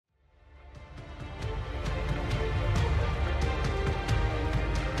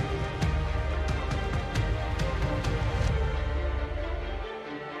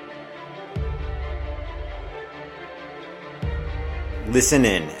Listen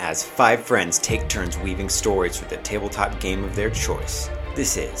in as 5 friends take turns weaving stories for the tabletop game of their choice.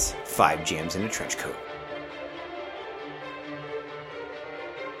 This is 5 GMs in a Trench Coat.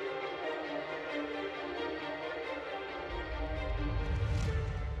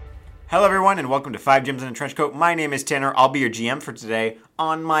 Hello everyone and welcome to 5 GMs in a Trench Coat. My name is Tanner. I'll be your GM for today.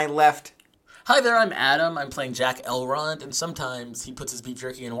 On my left... Hi there, I'm Adam. I'm playing Jack Elrond, and sometimes he puts his beef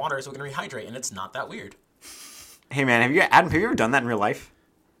jerky in water so we can rehydrate, and it's not that weird. Hey man, Adam, have you ever done that in real life?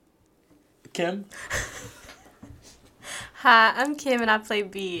 Kim? Hi, I'm Kim and I play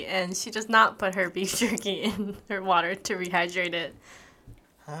Bee, and she does not put her beef jerky in her water to rehydrate it.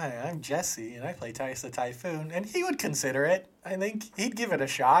 Hi, I'm Jesse, and I play Tice the Typhoon, and he would consider it. I think he'd give it a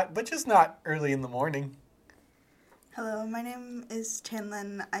shot, but just not early in the morning. Hello, my name is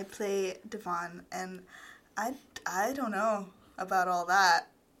Chanlin. I play Devon, and I don't know about all that.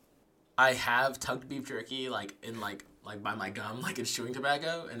 I have tugged beef jerky, by my gum, in chewing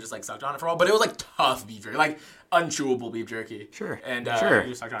tobacco, and just, sucked on it for a while, but it was, tough beef jerky, unchewable beef jerky. Sure. And, sure. I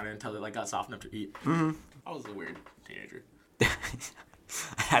just sucked on it until it, got soft enough to eat. Mm-hmm. I was a weird teenager.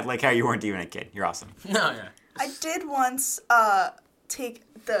 I like how you weren't even a kid. You're awesome. No, yeah. I did once, take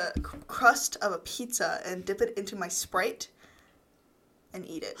the crust of a pizza and dip it into my Sprite and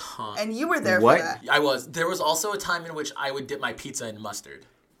eat it. Huh. And you were there What? for that. I was. There was also a time in which I would dip my pizza in mustard.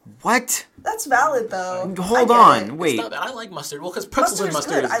 What? That's valid, though. Hold I on, get it. wait. It's not bad. I like mustard. Well, because pretzels and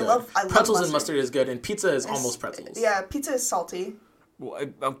Mustard's mustard good. is good. I love Pretzels and mustard. mustard is good, and pizza is almost pretzels. Yeah, pizza is salty.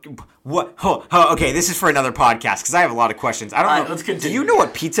 What? Okay, this is for another podcast because I have a lot of questions. I don't know. Let's continue. Do you know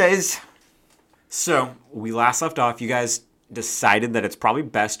what pizza is? So, we last left off. You guys decided that it's probably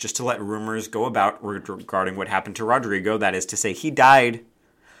best just to let rumors go about regarding what happened to Rodrigo. That is to say, he died.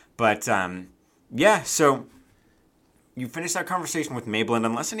 But, yeah, so you finished that conversation with Mabel, and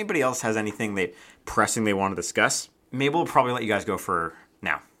unless anybody else has anything pressing they want to discuss, Mabel will probably let you guys go for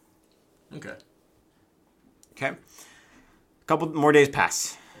now. Okay. Okay? A couple more days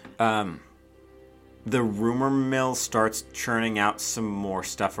pass. The rumor mill starts churning out some more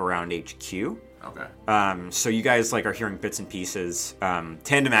stuff around HQ. Okay. So you guys are hearing bits and pieces.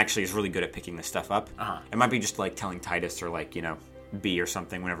 Tandem actually is really good at picking this stuff up. Uh-huh. It might be just telling Titus or B or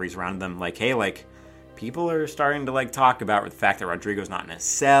something whenever he's around them, hey, people are starting to talk about the fact that Rodrigo's not in a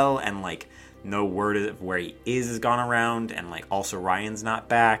cell, and no word of where he is has gone around, and also Ryan's not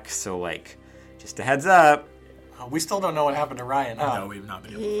back. So just a heads up. We still don't know what happened to Ryan, huh? No, we've not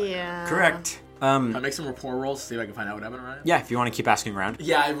been able to find out. Yeah. Correct. Can I make some rapport rolls to see if I can find out what happened to Ryan? Yeah, if you want to keep asking around.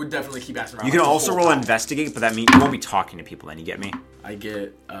 Yeah, I would definitely keep asking around. You can the also whole roll time. investigate, but that means you won't be talking to people then, you get me? I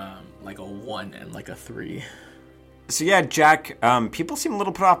get a 1 and a 3. So yeah, Jack, people seem a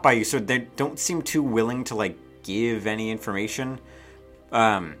little put off by you, so they don't seem too willing to give any information.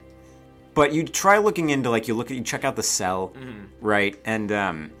 But you try looking into you check out the cell, right?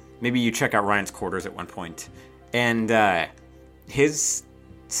 And maybe you check out Ryan's quarters at one point. And his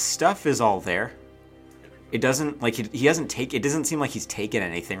stuff is all there. It doesn't he doesn't take. It doesn't seem like he's taken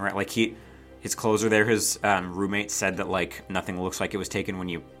anything, right? His clothes are there. His roommate said that nothing looks like it was taken when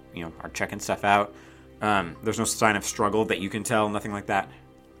you are checking stuff out. There's no sign of struggle that you can tell. Nothing like that.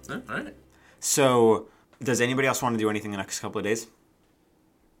 All right. So, does anybody else want to do anything the next couple of days?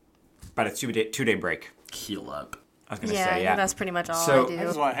 About a two-day break. Heal up. I was going to Yeah, say, yeah. that's pretty much all So- I I do.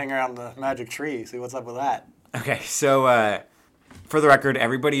 just want to hang around the magic tree, see what's up with that. Okay, so for the record,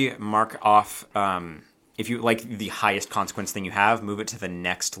 everybody mark off if you the highest consequence thing you have, move it to the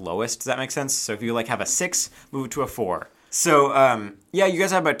next lowest. Does that make sense? So if you have a 6, move it to a 4. So yeah, you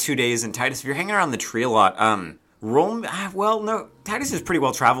guys have about 2 days. And Titus, if you're hanging around the tree a lot, no, Titus is pretty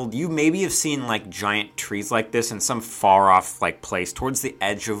well traveled. You maybe have seen giant trees like this in some far off place towards the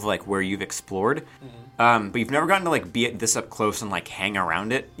edge of where you've explored. But you've never gotten to be this up close and hang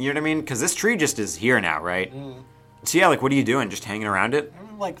around it. You know what I mean? Because this tree just is here now, right? So yeah, what are you doing? Just hanging around it?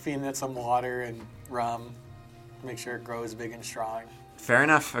 I'm feeding it some water and rum, make sure it grows big and strong. Fair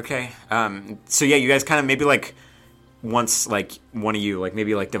enough. Okay. So yeah, you guys kind of maybe once one of you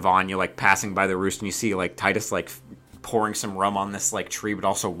maybe Devon, you're passing by the roost and you see Titus pouring some rum on this tree, but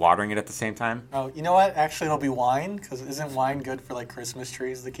also watering it at the same time. Oh, you know what? Actually, it'll be wine, because isn't wine good for Christmas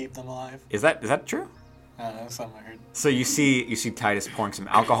trees to keep them alive? Is that true? I don't know, something I heard. So you see Titus pouring some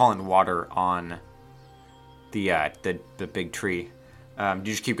alcohol and water on the big tree. Do you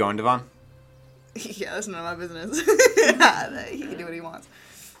just keep going, Devon? Yeah, that's none of my business. He can do what he wants.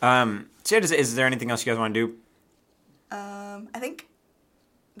 So yeah, is there anything else you guys want to do? I think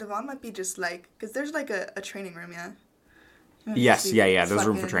Devon might be just because there's a training room, yeah? Yes, Just be yeah. There's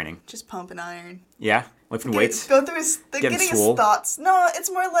room for fucking training. Just pump and iron. Yeah, lifting weights. Go through getting swole. his thoughts. No,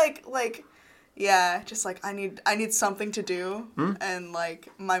 it's more like Yeah, just like I need something to do, and like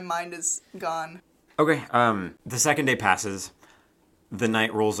my mind is gone. Okay. The second day passes. The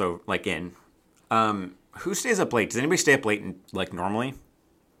night rolls in. Who stays up late? Does anybody stay up late like normally?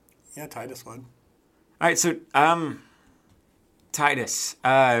 Yeah, Titus would. All right. So Titus,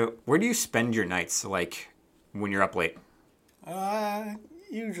 where do you spend your nights? Like when you're up late?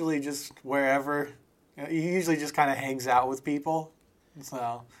 Usually just wherever. He usually just kind of hangs out with people.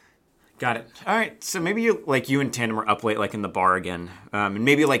 So. Got it. All right. So maybe you and Tandem are up late, like in the bar again, and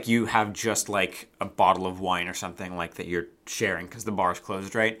maybe like you have just like a bottle of wine or something like that you're sharing because the bar's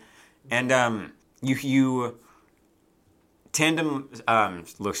closed, right? And you Tandem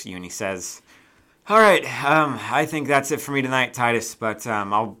looks at you and he says, "All right. I think that's it for me tonight, Titus. But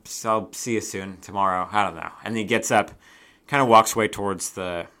I'll see you soon tomorrow. I don't know." And he gets up, kind of walks away towards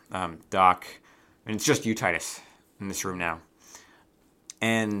the dock, and it's just you, Titus, in this room now,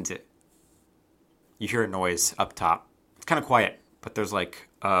 and you hear a noise up top. It's kind of quiet, but there's like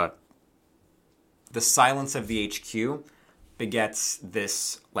the silence of the HQ begets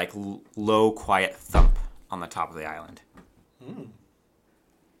this like low, quiet thump on the top of the island.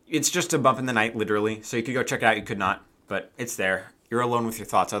 It's just a bump in the night, literally. So you could go check it out. You could not, but it's there. You're alone with your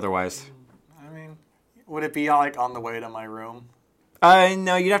thoughts otherwise. I mean, would it be like on the way to my room?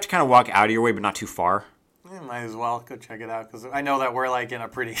 No, you'd have to kind of walk out of your way, but not too far. Might as well go check it out because I know that we're like in a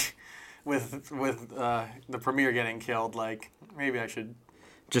pretty with the premier getting killed. Like maybe I should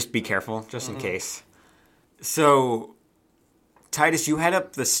just be careful, just in case. So, Titus, you head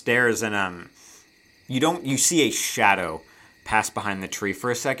up the stairs and you see a shadow pass behind the tree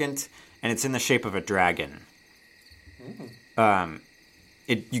for a second, and it's in the shape of a dragon.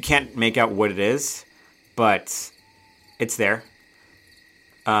 You can't make out what it is, but it's there.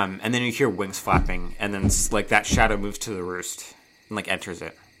 And then you hear wings flapping, and then like that shadow moves to the roost and like enters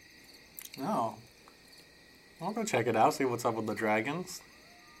it. Oh. I'll go check it out, see what's up with the dragons.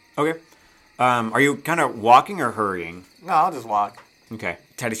 Okay. Are you kind of walking or hurrying? No, I'll just walk. Okay.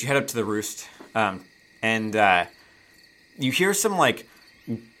 Titus, you head up to the roost, and you hear some like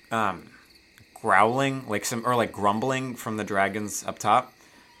growling, like grumbling from the dragons up top.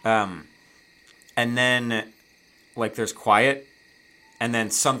 And then like there's quiet, and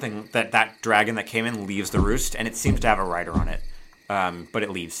then something that dragon that came in leaves the roost, and it seems to have a rider on it. But it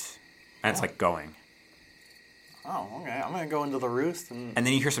leaves. And it's like going. Oh, okay. I'm gonna go into the roost and then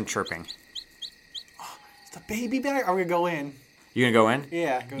you hear some chirping. Is the baby back? Are we gonna go in? You gonna go in?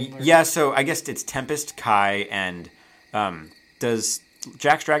 Yeah, go in. Yeah, so I guess it's Tempest, Kai, and does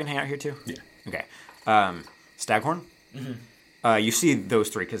Jack's Dragon hang out here too? Yeah. Okay. Staghorn? Mm-hmm. You see those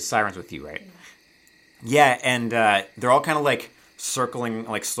three because Siren's with you, right? Yeah, and they're all kind of like circling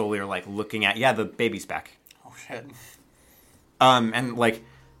like slowly or like looking at, the baby's back. Oh shit. And like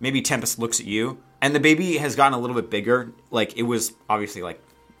maybe Tempest looks at you, and the baby has gotten a little bit bigger. Like it was obviously like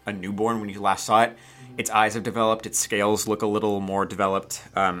a newborn when you last saw it. Its eyes have developed. Its scales look a little more developed.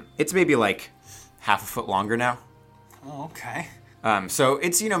 It's maybe like half a foot longer now. Oh, okay. So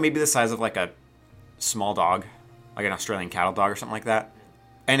it's maybe the size of like a small dog, like an Australian cattle dog or something like that.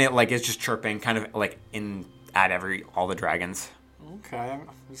 And it like is just chirping, kind of like at all the dragons. Okay, I'm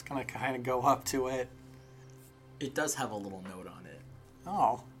just gonna kind of go up to it. It does have a little note on it.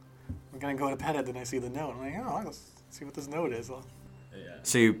 Oh, I'm gonna go to pet it. Then I see the note. I'm like, let's see what this note is. Yeah.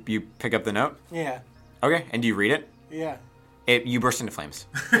 So you pick up the note? Yeah. Okay, and do you read it? Yeah. You burst into flames.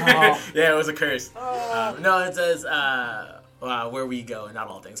 Oh. Yeah, it was a curse. No, it says, where we go, not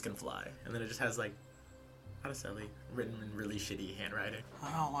all things can fly. And then it just has, like, honestly, written in really shitty handwriting.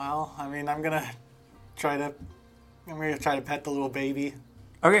 Oh, well, I mean, I'm gonna try to pet the little baby.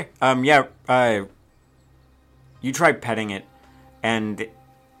 Okay, you try petting it, and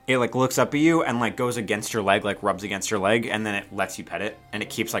it, like, looks up at you and, like, goes against your leg, like, rubs against your leg, and then it lets you pet it, and it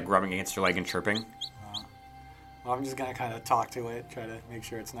keeps, like, rubbing against your leg and chirping. Well, I'm just gonna kind of talk to it, try to make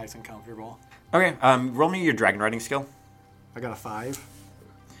sure it's nice and comfortable. Okay, roll me your dragon riding skill. I got a 5.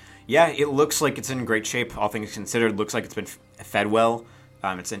 Yeah, it looks like it's in great shape, all things considered. Looks like it's been fed well.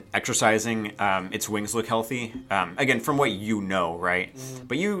 It's exercising. Its wings look healthy. Again, from what you know, right? Mm-hmm.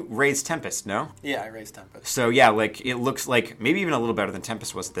 But you raised Tempest, no? Yeah, I raised Tempest. So, yeah, like, it looks like maybe even a little better than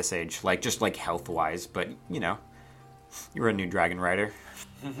Tempest was at this age. Like, just, like, health-wise. But, you're a new dragon rider.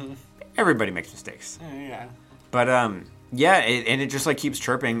 Mm-hmm. Everybody makes mistakes. Yeah. But, it just, like, keeps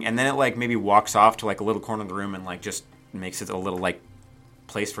chirping. And then it, like, maybe walks off to, like, a little corner of the room and, like, just makes it a little, like,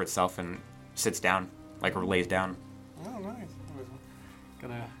 place for itself and sits down, like, or lays down. Oh, nice. I was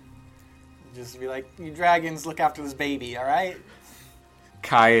gonna just be like, you dragons, look after this baby, all right?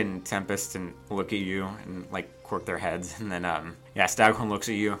 Kai and Tempest and look at you and like quirk their heads, and then Staghorn looks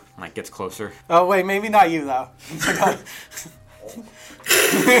at you and like gets closer. Oh wait, maybe not you though.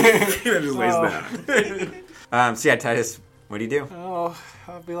 Just lays down. So yeah, Titus, what do you do? Oh,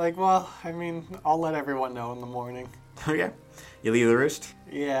 I'll be like, well, I mean, I'll let everyone know in the morning. Okay, you leave the roost.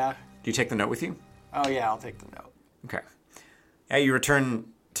 Yeah. Do you take the note with you? Oh yeah, I'll take the note. Okay. Yeah, you return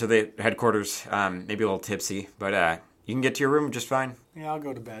to the headquarters, maybe a little tipsy, but you can get to your room just fine. Yeah, I'll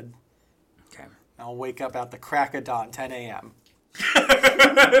go to bed. Okay. I'll wake up at the crack of dawn, 10 a.m.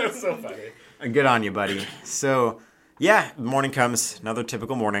 That's so funny. Good on you, buddy. So, yeah, morning comes, another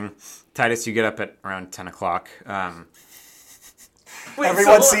typical morning. Titus, you get up at around 10 o'clock. Wait,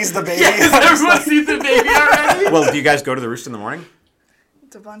 Everyone sees the baby. Yes, everyone sees the baby already. Well, do you guys go to the roost in the morning?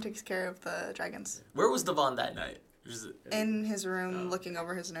 Devon takes care of the dragons. Where was Devon that night? In his room, looking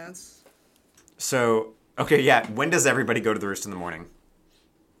over his notes. So, okay, yeah, when does everybody go to the roost in the morning?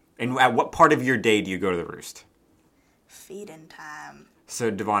 And at what part of your day do you go to the roost? Feeding time.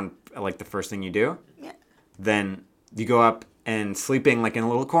 So, Devon, like the first thing you do? Yeah. Then you go up and sleeping like in a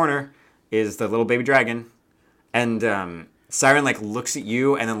little corner is the little baby dragon. And Siren like looks at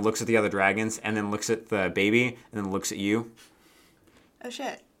you and then looks at the other dragons and then looks at the baby and then looks at you. Oh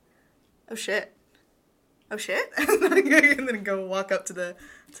shit. Oh shit. Oh shit. And then go walk up to the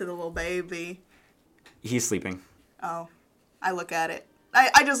little baby. He's sleeping. Oh. I look at it.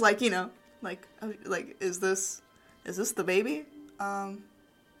 I just like, is this the baby? I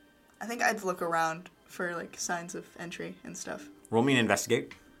think I'd look around for like signs of entry and stuff. Roll me an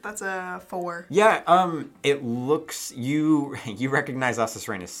investigate. That's a 4. Yeah, it looks you recognize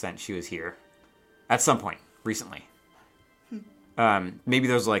Reina's scent. She was here at some point recently. Maybe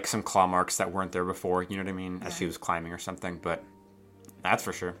there's like some claw marks that weren't there before, you know what I mean, as she was climbing or something, but that's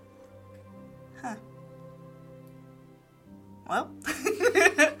for sure. Huh. Well,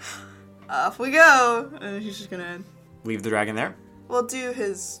 off we go. And he's just gonna Leave the dragon there? do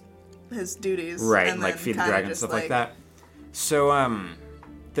his duties. Right, and like then feed the kinda dragon and just, stuff like that. So,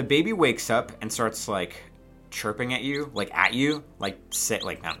 the baby wakes up and starts like chirping at you, like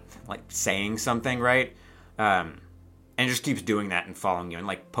saying something, right? And it just keeps doing that and following you and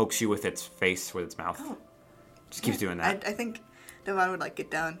like pokes you with its face, with its mouth. Oh. Just keeps doing that. I think Devon would like get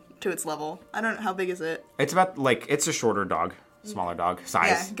down to its level. I don't know how big is it. It's about like it's a shorter dog, smaller dog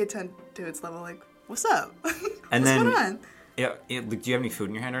size. Yeah, get to its level. Like, what's up? And what's then, going on? do you have any food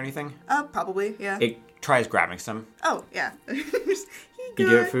in your hand or anything? Probably. Yeah. It tries grabbing some. Oh yeah. You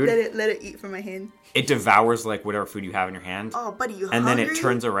give it food? Let it eat from my hand. It devours like whatever food you have in your hand. Oh, buddy, you and hungry? then it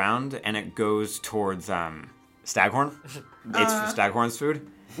turns around and it goes towards Staghorn. It's Staghorn's food,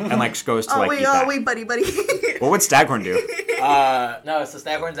 and like goes to eat that. wait, buddy. What would Staghorn do? No, so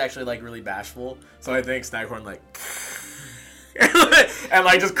Staghorn's actually like really bashful. So I think Staghorn like and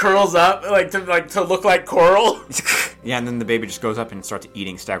like just curls up to look like coral. Yeah, and then the baby just goes up and starts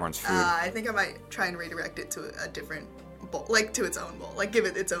eating Staghorn's food. I think I might try and redirect it to a different bowl, like to its own bowl, like give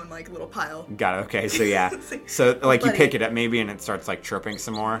it its own like little pile. Got it. Okay, so yeah, so like you Buddy. pick it up maybe, and it starts like chirping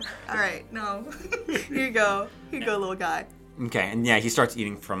some more. All right, no, here you go, little guy. Okay, and yeah, he starts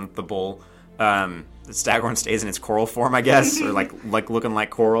eating from the bowl. The Staghorn stays in its coral form, I guess, or like looking like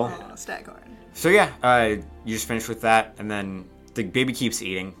coral. Oh, Staghorn. So yeah, you just finish with that, and then the baby keeps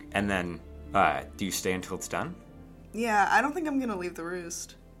eating, and then do you stay until it's done? Yeah, I don't think I'm gonna leave the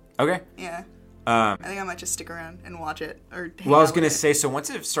roost. Okay. Yeah. I think I might just stick around and watch it. Or hang Well, I was out gonna with it. say, so once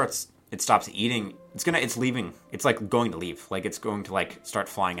it stops eating, it's leaving. It's like going to leave. Like it's going to like start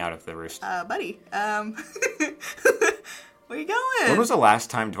flying out of the roost. Buddy, where you going? When was the last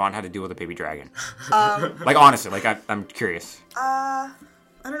time Devon had to deal with a baby dragon? Like honestly, like I'm curious. I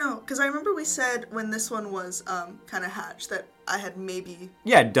don't know, because I remember we said when this one was kind of hatched that I had maybe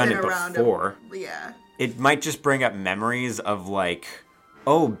Done been it around before. Yeah. It might just bring up memories of like,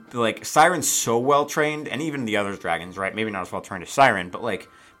 oh, like Siren's so well trained, and even the other dragons, right? Maybe not as well trained as Siren, but like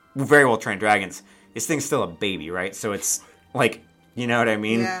very well trained dragons. This thing's still a baby, right? So it's like, you know what I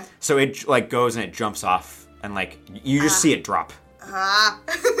mean? Yeah. So it like goes and it jumps off, and like you just see it drop. I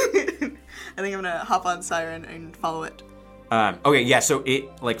think I'm gonna hop on Siren and follow it. Okay, yeah. So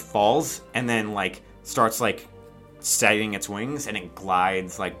it like falls and then like starts like steadying its wings, and it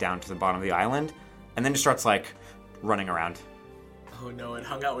glides like down to the bottom of the island, and then just starts like running around. Oh no, it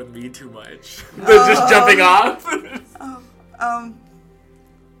hung out with me too much. Just jumping off.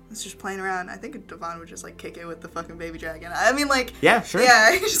 It's just playing around. I think Devon would just like kick it with the fucking baby dragon. I mean, like, Yeah, sure.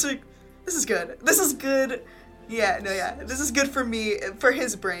 yeah, he's just like, this is good. This is good. Yeah, no, yeah, this is good for me, for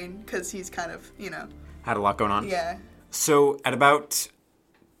his brain, because he's kind of, Had a lot going on. yeah. So at about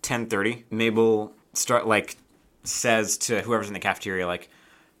 10:30, Mabel says to whoever's in the cafeteria, like,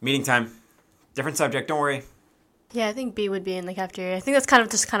 meeting time, different subject, don't worry. Yeah, I think B would be in the cafeteria. I think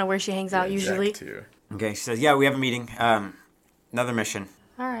that's kind of where she hangs out usually. Too. Okay, she says, yeah, we have a meeting. Another mission.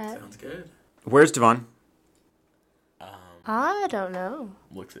 All right. Sounds good. Where's Devon? I don't know.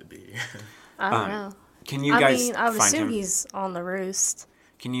 Looks at B. I don't know. Can you guys I would find assume him? he's on the roost.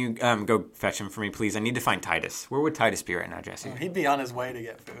 Can you go fetch him for me, please? I need to find Titus. Where would Titus be right now, Jesse? He'd be on his way to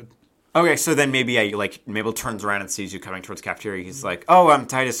get food. Okay, so then maybe Mabel turns around and sees you coming towards cafeteria. He's like, "Oh,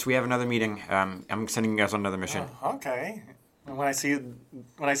 Titus, we have another meeting. I'm sending you guys on another mission." Oh, okay. And when I see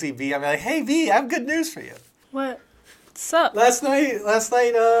V, I'm like, "Hey V, I have good news for you." What's up? Last night,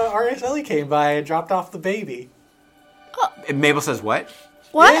 RSLE came by and dropped off the baby. And Mabel says, "What?"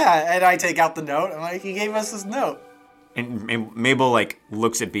 What? Yeah, and I take out the note. I'm like, he gave us this note. And Mabel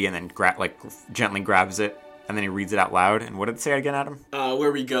looks at B and then gently grabs it, and then he reads it out loud. And what did it say again, Adam?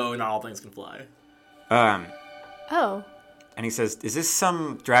 Where we go, not all things can fly. Oh. And he says, "Is this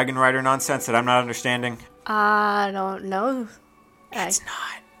some Dragon Rider nonsense that I'm not understanding?" I don't know. It's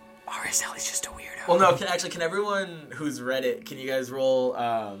not. RSLE's just a weirdo. Well, no. Can everyone who's read it? Can you guys roll?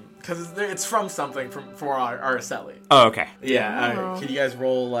 Because it's from something for RSLE. Oh, okay. Yeah. Can you guys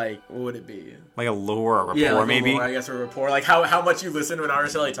roll what would it be? Like a lore or rapport, Yeah, like maybe. I guess a rapport. Like how much you listened when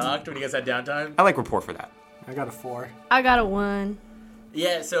RSLE talked when you guys had downtime. I like rapport for that. I got a 4. I got a 1.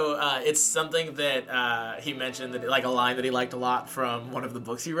 Yeah, so it's something that he mentioned that a line that he liked a lot from one of the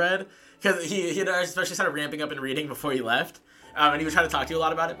books he read because he had especially started ramping up and reading before he left, and he was trying to talk to you a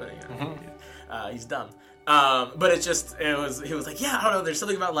lot about it, but he's dumb. But he was like, yeah, I don't know, there's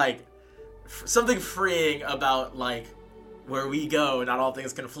something about something freeing about where we go, and not all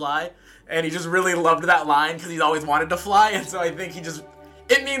things can fly, and he just really loved that line because he's always wanted to fly, and so I think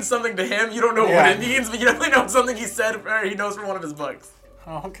it means something to him. You don't know what it means, but you definitely know it's something he said or he knows from one of his books.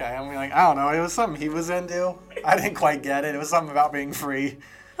 Oh, okay. I mean, I don't know. It was something he was into. I didn't quite get it. It was something about being free.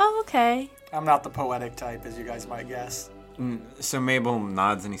 Oh, okay. I'm not the poetic type, as you guys might guess. So Mabel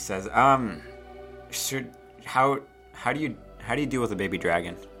nods and he says, how do you deal with a baby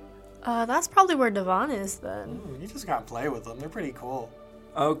dragon?" That's probably where Devon is then. You just gotta play with them. They're pretty cool.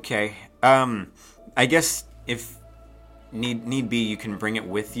 Okay. I guess if need be, you can bring it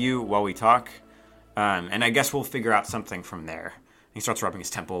with you while we talk. And I guess we'll figure out something from there. He starts rubbing his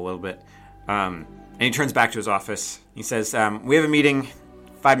temple a little bit. And he turns back to his office. He says, we have a meeting,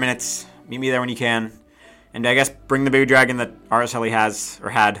 5 minutes. Meet me there when you can. And I guess bring the baby dragon that RSLE has, or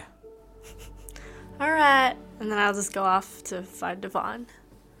had. All right. And then I'll just go off to find Devon.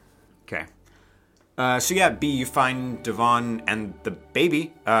 Okay. So yeah, B, you find Devon and the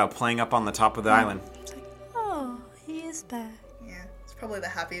baby playing up on the top of the island. It's like, oh, he is back. Yeah, it's probably the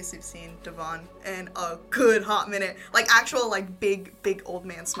happiest you've seen Devon in a good hot minute. Actual, big old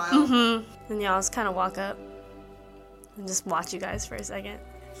man smile. Mm-hmm. And y'all just kind of walk up and just watch you guys for a second.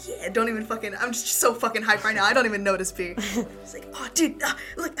 Yeah, don't even fucking... I'm just so fucking hyped right now. I don't even notice B. It's like, oh, dude,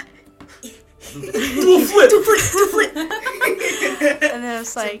 look. Dual flip. And then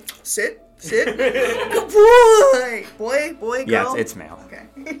it's like... Sit. Good boy. Boy, girl. Yeah, it's male. Okay.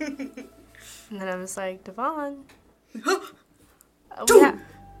 And then I'm just like, Devon. Dude!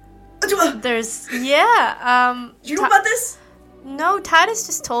 There's... Yeah, Do you know about this? No, Titus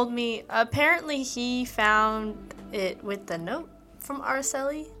just told me. Apparently he found it with the note from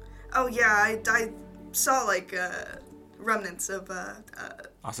RSLE. Oh, yeah, I saw, remnants of,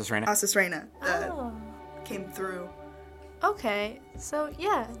 Asus Reina? Asus Reina that Oh. came through. Okay, so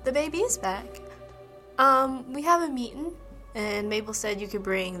yeah, the baby is back. We have a meeting, and Mabel said you could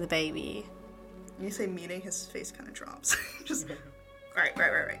bring the baby. When you say meeting, his face kind of drops. Just,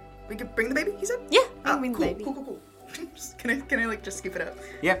 right. We could bring the baby, he said? Yeah, we Oh, can bring cool, the baby. cool. Just, can I just scoop it up?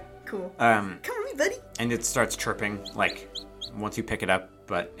 Yeah. Cool. Um, Come with me, buddy. and it starts chirping, once you pick it up,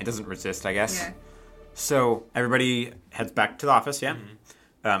 but it doesn't resist, I guess. Yeah. So everybody heads back to the office, yeah?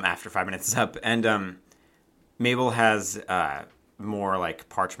 After 5 minutes is up. And Mabel has more,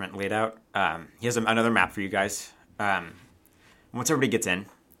 parchment laid out. He has another map for you guys. Once everybody gets in,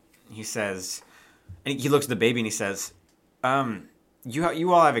 he says... And he looks at the baby and he says,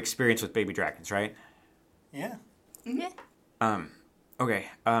 you all have experience with baby dragons, right? Yeah. Yeah. Okay.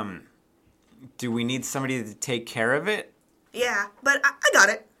 Do we need somebody to take care of it? Yeah, but I got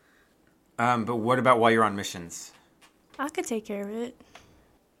it. But what about while you're on missions? I could take care of it.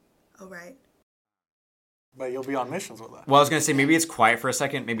 All right. But you'll be on missions with that. Well, I was going to say, maybe it's quiet for a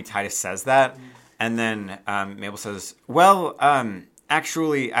second. Maybe Titus says that. And then Mabel says, well,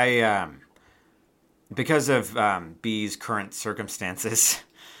 actually, I, because of B's current circumstances,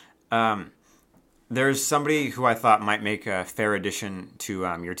 there's somebody who I thought might make a fair addition to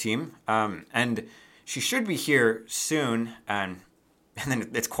your team. And she should be here soon. And then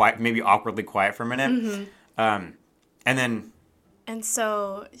it's quiet, maybe awkwardly quiet for a minute. And then And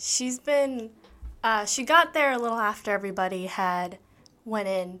so she's been, she got there a little after everybody had went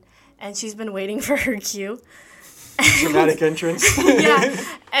in, and she's been waiting for her cue. Dramatic entrance. Yeah.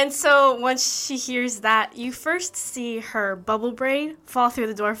 And so once she hears that, you first see her bubble braid fall through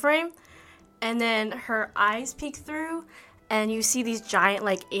the door frame, and then her eyes peek through, and you see these giant,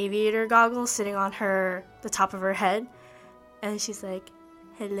 like, aviator goggles sitting on the top of her head. And she's like,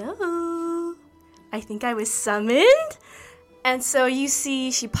 hello, I think I was summoned. And so you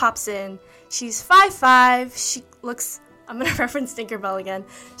see she pops in. She's 5'5". She looks, I'm going to reference Tinkerbell again.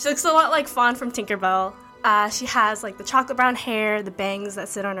 She looks a lot like Fawn from Tinkerbell. She has like the chocolate brown hair, the bangs that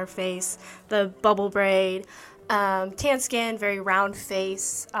sit on her face, the bubble braid, tan skin, very round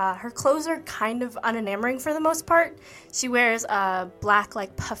face. Her clothes are kind of unenamoring for the most part. She wears a black,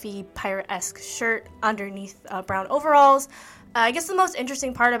 like puffy pirate-esque shirt underneath brown overalls. I guess the most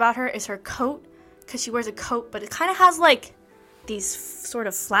interesting part about her is her coat, because she wears a coat, but it kind of has like these sort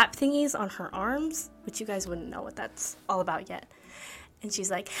of flap thingies on her arms, which you guys wouldn't know what that's all about yet. And she's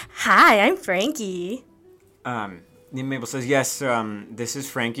like, hi, I'm Frankie. Mabel says, yes, this is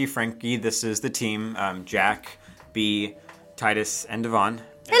Frankie. Frankie, this is the team. Jack, B, Titus, and Devon.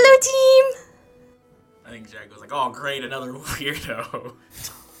 Hello, team! I think Jack goes like, oh, great, another weirdo.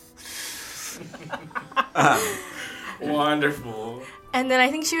 Wonderful. And then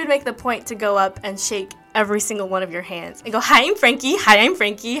I think she would make the point to go up and shake every single one of your hands and go, hi, I'm Frankie, hi, I'm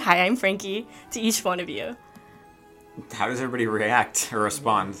Frankie, hi, I'm Frankie, to each one of you. How does everybody react or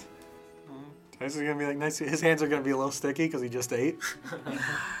respond? This is gonna be like nice. His hands are gonna be a little sticky because he just ate.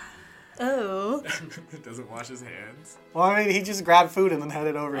 Oh. Doesn't wash his hands. Well, I mean, he just grabbed food and then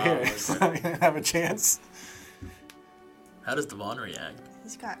headed over here, okay. so he didn't have a chance. How does Devon react?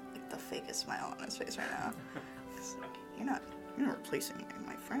 He's got like the fakest smile on his face right now. It's like, you're not replacing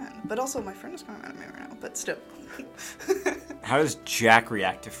my friend. But also, my friend is coming out of me right now. But still. How does Jack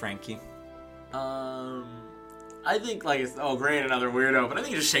react to Frankie? I think like it's great, another weirdo, but I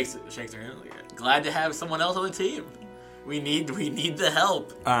think he just shakes her hand. Like, glad to have someone else on the team. We need the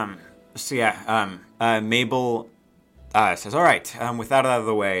help. So yeah, Mabel says, all right, with that out of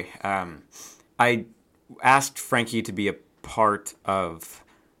the way, I asked Frankie to be a part of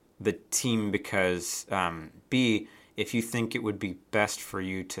the team because, B, if you think it would be best for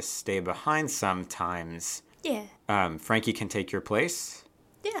you to stay behind sometimes, Yeah. Frankie can take your place.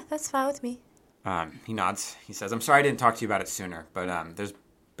 Yeah, that's fine with me. He nods. He says, I'm sorry I didn't talk to you about it sooner, but there's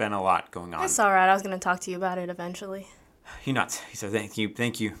been a lot going on. That's alright, I was going to talk to you about it eventually. He nods. He says, thank you,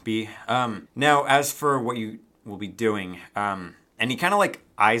 B. Now, as for what you will be doing, and he kind of like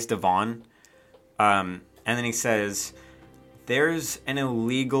eyes Devon, and then he says, there's an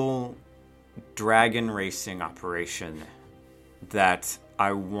illegal dragon racing operation that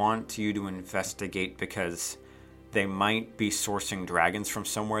I want you to investigate because they might be sourcing dragons from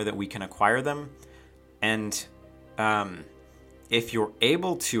somewhere that we can acquire them. And if you're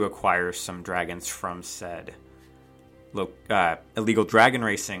able to acquire some dragons from said illegal dragon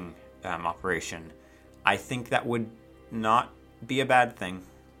racing operation, I think that would not be a bad thing.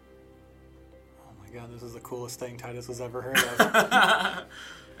 Oh my god, this is the coolest thing Titus has ever heard of. That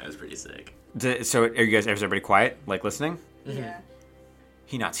was pretty sick. So is everybody quiet, like listening? Yeah.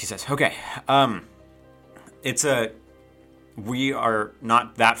 He nods. He says, okay, we are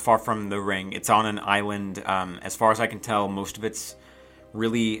not that far from the ring. It's on an island. As far as I can tell, most of it's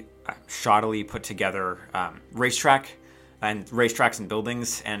really shoddily put together racetracks and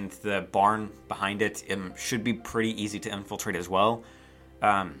buildings, and the barn behind it should be pretty easy to infiltrate as well.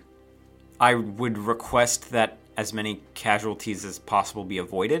 I would request that as many casualties as possible be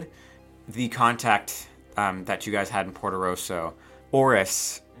avoided. The contact that you guys had in Porto Rosso,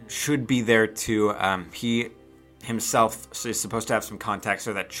 Oris, should be there too. He himself is supposed to have some contacts,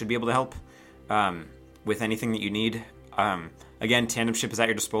 so that should be able to help with anything that you need. Again, tandem ship is at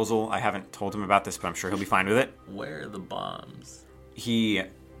your disposal. I haven't told him about this, but I'm sure he'll be fine with it. Where are the bombs? He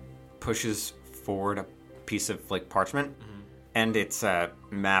pushes forward a piece of like parchment, and it's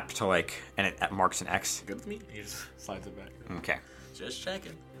mapped to and it marks an X. Good with me? He just slides it back. Okay. Just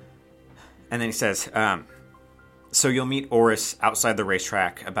checking. And then he says, so you'll meet Oris outside the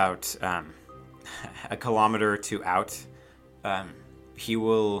racetrack about a kilometer or two out.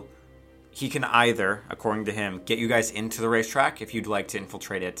 He can either, according to him, get you guys into the racetrack if you'd like to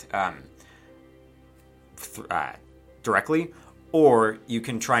infiltrate it directly, or you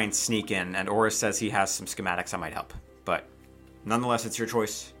can try and sneak in, and Oris says he has some schematics that might help. But nonetheless, it's your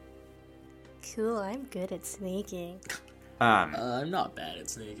choice. Cool, I'm good at sneaking. I'm not bad at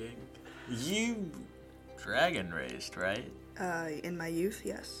sneaking. You dragon raced, right? In my youth,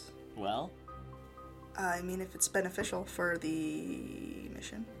 yes. Well, I mean, if it's beneficial for the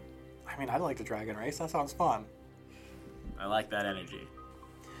mission. I mean, I'd like the dragon race. That sounds fun. I like that energy.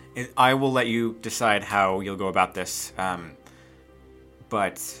 I will let you decide how you'll go about this.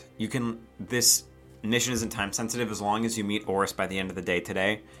 But you can. This mission isn't time sensitive as long as you meet Oris by the end of the day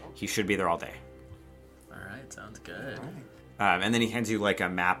today. He should be there all day. All right, sounds good. And then he hands you like a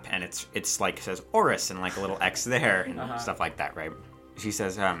map, and it's like says Oris and like a little X there and stuff like that, right? She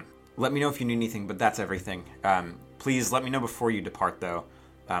says, "Let me know if you need anything, but that's everything. Please let me know before you depart, though.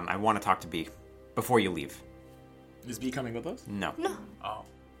 I want to talk to B before you leave." Is B coming with us? No. Oh.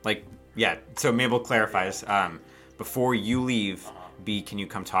 Like, yeah. So Mabel clarifies, before you leave, B, can you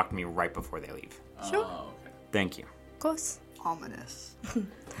come talk to me right before they leave? Sure. Oh, okay. Thank you. Of course. Ominous.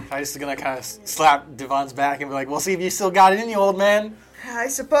 I'm just gonna kind of slap Devon's back and be like, "We'll see if you still got it in you, old man." I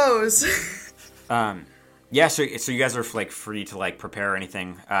suppose. Yeah. So you guys are like free to like prepare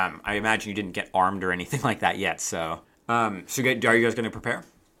anything. I imagine you didn't get armed or anything like that yet. So, are you guys going to prepare?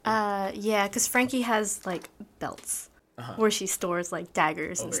 Yeah, because Frankie has like belts where she stores like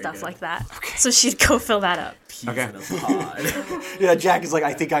daggers and very stuff good. like that. Okay. So she'd go fill that up. Peas Okay. in a pod. Yeah, Jack is like,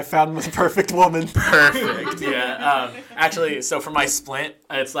 "I think I found the perfect woman." Perfect. Yeah. Actually, so for my splint,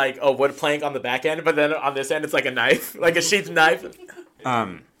 it's like a wood plank on the back end, but then on this end, it's like a knife, like a sheath knife.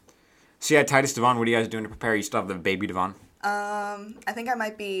 So yeah, Titus, Devon, what are you guys doing to prepare? You still have the baby Devon? I think I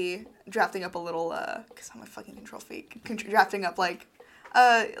might be drafting up a little, because I'm a fucking control freak, drafting up like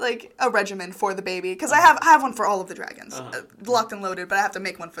a regimen for the baby, because I have one for all of the dragons, locked and loaded, but I have to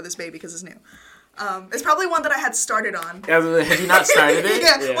make one for this baby because it's new. It's probably one that I had started on. Have you not started it?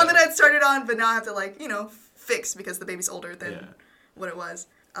 Yeah, one that I had started on, but now I have to like, fix because the baby's older than what it was.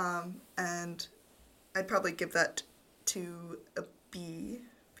 And I'd probably give that to a B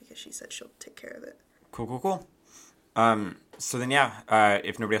because she said she'll take care of it. Cool. So then, yeah,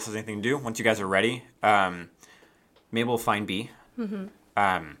 if nobody else has anything to do, once you guys are ready, Mabel will find B. Mm-hmm.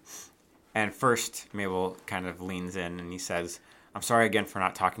 And first, Mabel kind of leans in and he says, "I'm sorry again for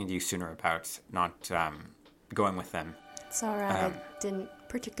not talking to you sooner about not going with them. It's alright. I didn't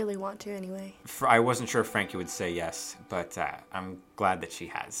particularly want to anyway. I wasn't sure if Frankie would say yes, but I'm glad that she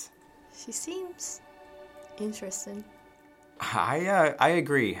has." She seems interesting. I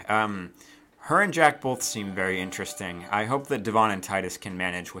agree. Her and Jack both seem very interesting. I hope that Devon and Titus can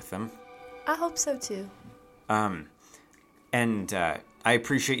manage with them. I hope so too. And I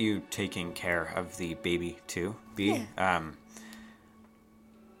appreciate you taking care of the baby too, B. Yeah.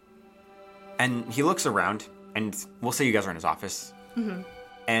 And he looks around, and we'll say you guys are in his office. Mm-hmm.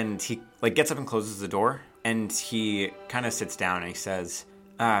 And he gets up and closes the door, and he kind of sits down and he says,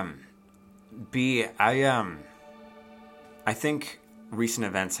 "B, I think recent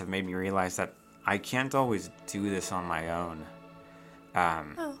events have made me realize that I can't always do this on my own.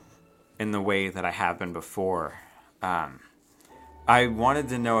 In the way that I have been before. I wanted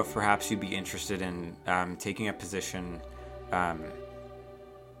to know if perhaps you'd be interested in taking a position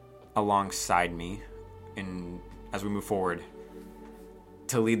alongside me as we move forward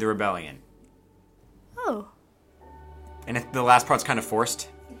to lead the rebellion." Oh. And the last part's kind of forced,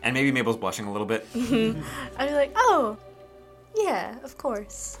 and maybe Mabel's blushing a little bit. I'd be like, oh, yeah, of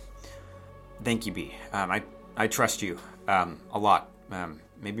course. Thank you, B. I trust you a lot,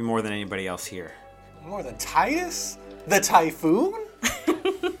 maybe more than anybody else here. More than Titus? The Typhoon?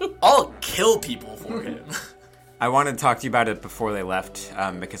 I'll kill people for him. I wanted to talk to you about it before they left,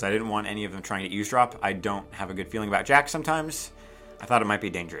 because I didn't want any of them trying to eavesdrop. I don't have a good feeling about Jack sometimes. I thought it might be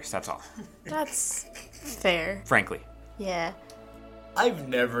dangerous, that's all. That's fair. Frankly. Yeah. I've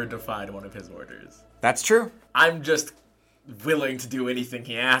never defied one of his orders. That's true. I'm just willing to do anything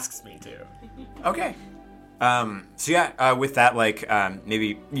he asks me to. Okay. So yeah, with that,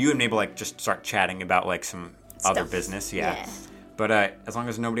 maybe you and Mabel, just start chatting about, some other Stuff. business. Yeah. Yeah. But as long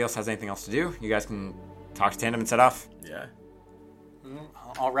as nobody else has anything else to do, you guys can talk to Tandem and set off. Yeah.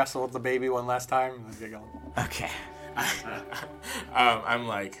 I'll wrestle with the baby one last time and then get going. Okay. I'm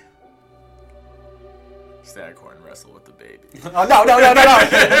like, Staghorn wrestle with the baby. Oh, no.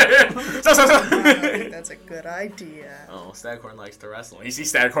 That's a good idea. Oh, Staghorn likes to wrestle. You see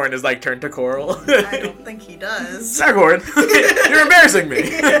Staghorn is turned to coral. I don't think he does. Staghorn, you're embarrassing me.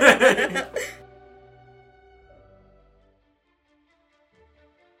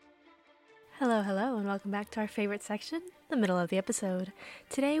 Hello, and welcome back to our favorite section, the middle of the episode.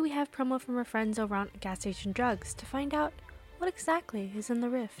 Today we have promo from our friends over on Gas Station Drugs to find out what exactly is in the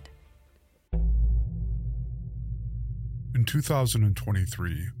rift. In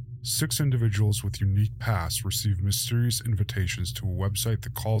 2023, 6 individuals with unique pasts received mysterious invitations to a website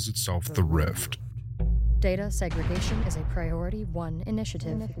that calls itself The Rift. Data segregation is a Priority 1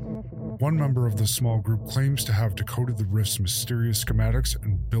 initiative. One member of the small group claims to have decoded the rift's mysterious schematics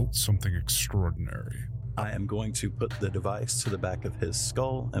and built something extraordinary. I am going to put the device to the back of his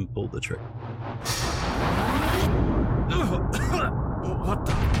skull and pull the trigger. What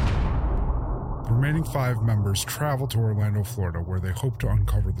the? The remaining 5 members travel to Orlando, Florida, where they hope to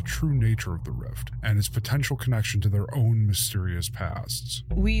uncover the true nature of the rift and its potential connection to their own mysterious pasts.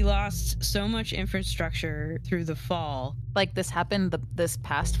 We lost so much infrastructure through the fall. Like this happened this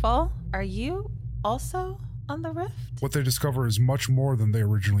past fall? Are you also on the rift? What they discover is much more than they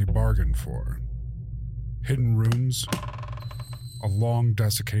originally bargained for. Hidden rooms, a long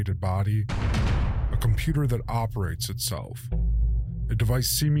desiccated body, a computer that operates itself, a device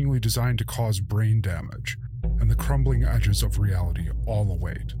seemingly designed to cause brain damage, and the crumbling edges of reality all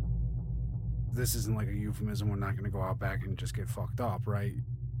await. This isn't like a euphemism. We're not going to go out back and just get fucked up, right?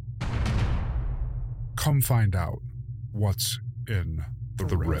 Come find out what's in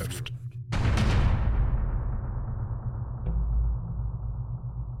the rift.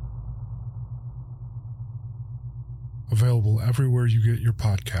 Available everywhere you get your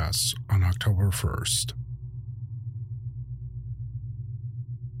podcasts on October 1st.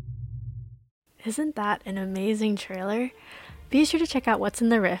 Isn't that an amazing trailer? Be sure to check out What's in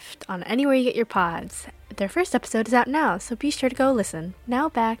the Rift on anywhere you get your pods. Their first episode is out now, so be sure to go listen. Now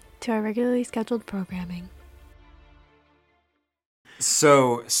back to our regularly scheduled programming.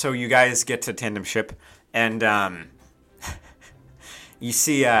 So you guys get to Tandem Ship, and you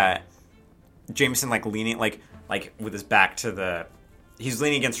see Jameson like leaning like with his back to the. He's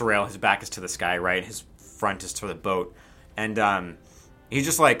leaning against a rail. His back is to the sky, right? His front is to the boat, and he's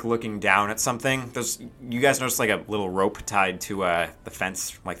just like looking down at something. You guys notice like a little rope tied to the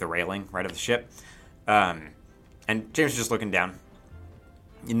fence, like the railing right of the ship, and James is just looking down.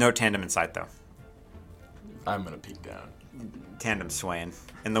 No Tandem in sight though. I'm gonna peek down. Tandem swaying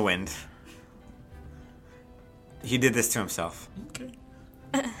in the wind. He did this to himself. Okay.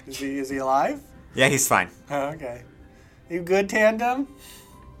 Is he alive? Yeah, he's fine. Oh, okay. You good, Tandem?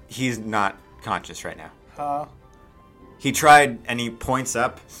 He's not conscious right now. Oh. He tried, and he points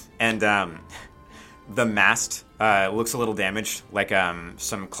up, and the mast looks a little damaged, like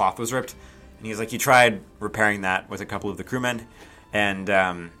some cloth was ripped. And he's like, he tried repairing that with a couple of the crewmen, and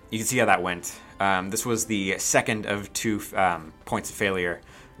you can see how that went. This was the second of 2 points of failure.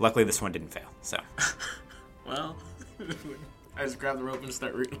 Luckily, this one didn't fail. So, well, I just grab the rope and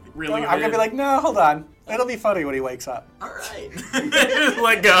start reeling. I'm gonna be like, no, hold on. It'll be funny when he wakes up. All right,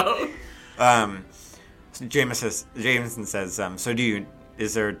 let go. So Jameson says, so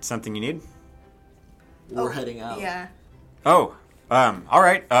is there something you need? We're heading out. Yeah. Oh, all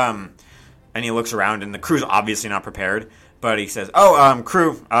right. And he looks around, and the crew's obviously not prepared. But he says,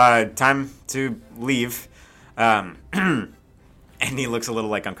 crew, time to leave. And he looks a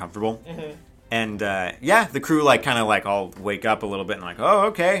little, like, uncomfortable. Mm-hmm. And, the crew, like, kind of, like, all wake up a little bit and, like, oh,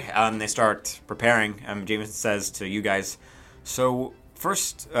 okay. They start preparing. Jameson says to you guys, so,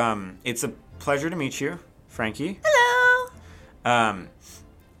 first, it's a pleasure to meet you, Frankie. Hello!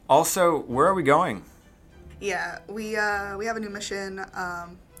 Also, where are we going? Yeah, we have a new mission.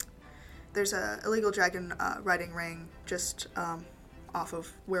 There's a illegal dragon riding ring just off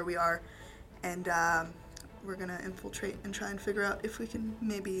of where we are, and we're gonna infiltrate and try and figure out if we can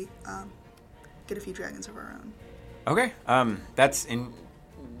maybe get a few dragons of our own. Okay, that's an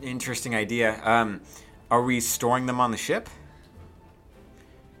interesting idea. Are we storing them on the ship?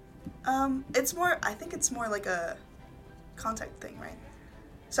 I think it's more like a contact thing, right?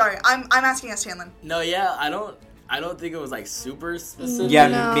 Sorry, I'm asking us, Hanlon. No, yeah, I don't think it was like super specific. Yeah,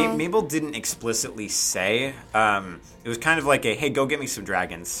 No. Mabel didn't explicitly say. It was kind of like a, hey, go get me some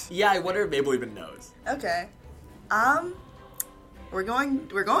dragons. Yeah, I wonder if Mabel even knows. Okay. We're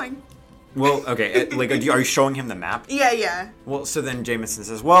going. Well, okay, like, are you showing him the map? Yeah. Well, so then Jameson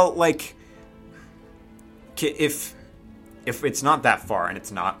says, well, like, if it's not that far, and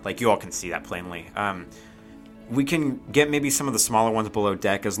it's not, like, you all can see that plainly, we can get maybe some of the smaller ones below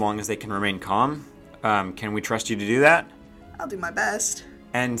deck as long as they can remain calm. Can we trust you to do that? I'll do my best.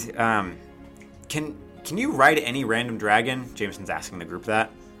 And, can you ride any random dragon? Jameson's asking the group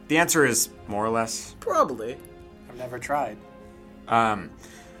that. The answer is more or less. Probably. I've never tried.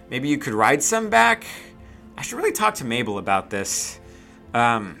 Maybe you could ride some back? I should really talk to Mabel about this.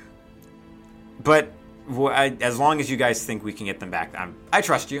 But as long as you guys think we can get them back, I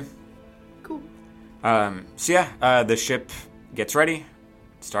trust you. Cool. The ship gets ready,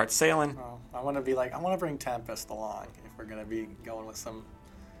 starts sailing. Well, I want to bring Tempest along if we're going to be going with some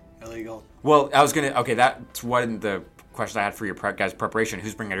illegal. Well, that's one of the questions I had for your guys' preparation.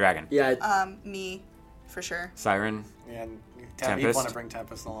 Who's bringing a dragon? Yeah. Me. for sure. Siren. And you'd Tempest. want to bring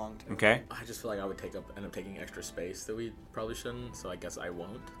Tempest along, too. Okay. I just feel like I would end up taking extra space that we probably shouldn't, so I guess I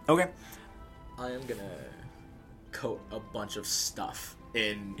won't. Okay. I am gonna coat a bunch of stuff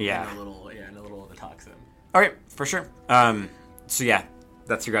in a little of the toxin. All right, for sure. So yeah,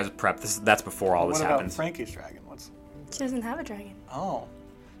 that's your guys' prep. That's before all this What happens. about Frankie's dragon? She doesn't have a dragon. Oh,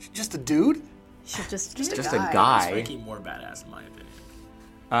 she's just a dude. She's just a guy. Making more badass, in my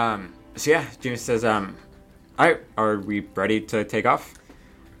opinion. So yeah, James says, all right, are we ready to take off?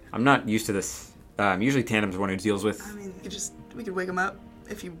 I'm not used to this. Usually Tandem's the one who deals with... I mean, we could wake him up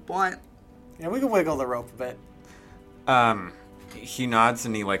if you want. Yeah, we can wiggle the rope a bit. He nods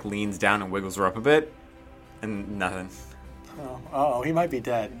and he like leans down and wiggles the rope a bit, and nothing. Oh, he might be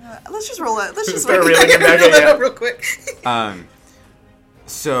dead. Let's just roll it. Let's just start reeling him back in, up real quick.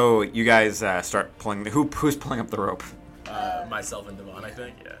 So you guys start pulling. Who's pulling up the rope? Myself and Devon, I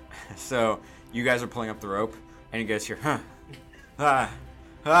think. Yeah. So you guys are pulling up the rope, and you guys hear, I'm like,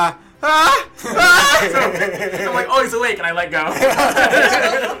 oh, he's awake, and I let go.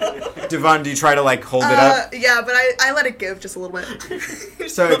 Devon, do you try to like hold it up? Yeah, but I let it give just a little bit.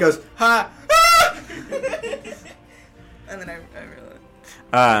 So it goes, And then I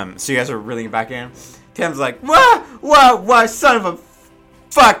realized. So you guys are reeling it back in. Tim's like, what, son of a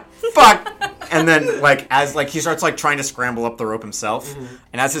fuck. And then like as like he starts like trying to scramble up the rope himself,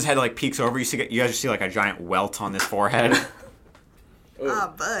 and as his head like peeks over, you guys just see like a giant welt on his forehead.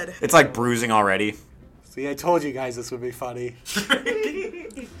 Ah, bud. It's like bruising already. See, I told you guys this would be funny.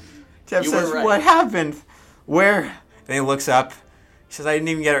 Tim says, right. What happened? Where? Then he looks up. He says, I didn't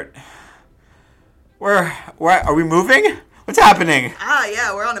even get it. Where are we moving? What's happening?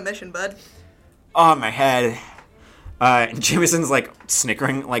 Yeah, we're on a mission, bud. Oh, my head. Jameson's like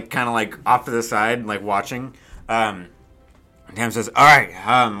snickering, like kind of like off to the side, like watching. Tam says, all right,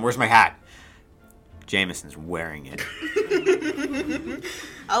 where's my hat? Jameson's wearing it.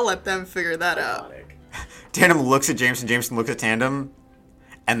 I'll let them figure that out. Tandem looks at Jameson, Jameson looks at Tandem,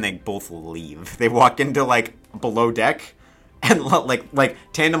 and they both leave. They walk into like below deck, and like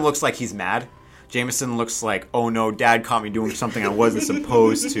Tandem looks like he's mad. Jameson looks like, oh no, Dad caught me doing something I wasn't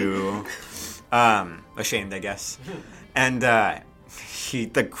supposed to. Ashamed, I guess. And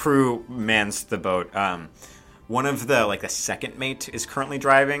the crew mans the boat. One of the second mate is currently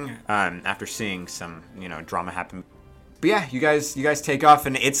driving after seeing some drama happen. But yeah, you guys take off,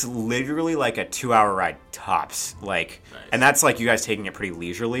 and it's literally like a 2-hour ride tops. Like, nice. And that's like you guys taking it pretty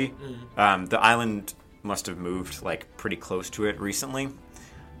leisurely. Mm-hmm. The island must have moved like pretty close to it recently.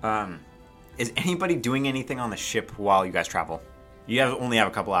 Is anybody doing anything on the ship while you guys travel? You only have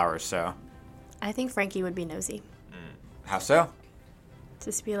a couple hours, so. I think Frankie would be nosy. How so?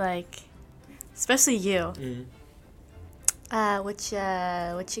 Just be like, especially you. Mm-hmm.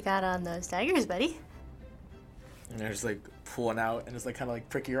 What you got on those daggers, buddy? And I just like pulling out and just like kind of like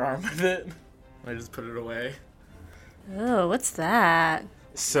prick your arm with it. I just put it away. Oh, what's that?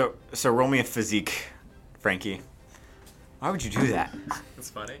 So roll me a physique, Frankie. Why would you do that? It's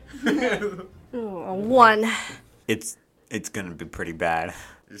funny. Ooh, a 1. It's gonna be pretty bad.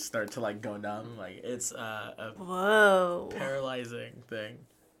 Just start to like go down. Like it's a paralyzing thing.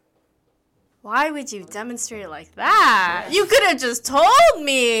 Why would you demonstrate it like that? You could have just told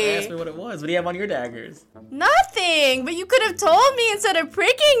me. Ask me what it was. What do you have on your daggers? Nothing, but you could have told me instead of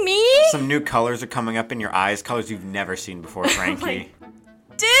pricking me. Some new colors are coming up in your eyes, colors you've never seen before, Frankie.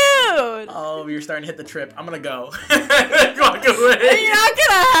 Dude! Oh, you're starting to hit the trip. I'm gonna go. Walk away. You're not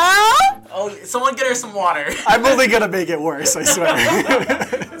gonna help? Oh, someone get her some water. I'm only gonna make it worse, I swear.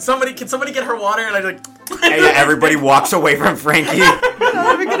 Can somebody get her water? And I'm like... Everybody walks away from Frankie.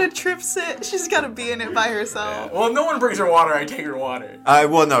 How are we gonna trip sit? She's gotta be in it by herself. Yeah. Well, if no one brings her water, I take her water.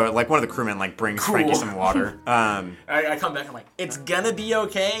 Well, no, like one of the crewmen like brings Frankie some water. I come back, I'm like, it's gonna be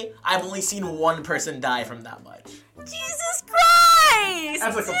okay. I've only seen one person die from that much. Jesus Christ!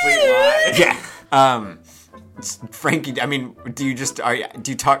 That's a complete lie. Yeah. Frankie, I mean, do you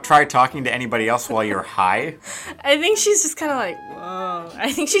try talking to anybody else while you're high? I think she's just kind of like, whoa.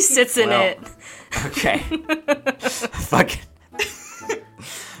 I think she sits in it. Okay. Fuck.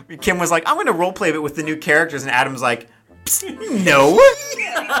 Kim was like, I'm going to roleplay a bit with the new characters, and Adam's like, no. What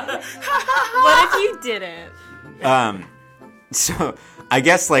if you didn't? So I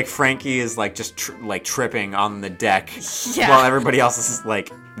guess like Frankie is like just tripping on the deck while everybody else is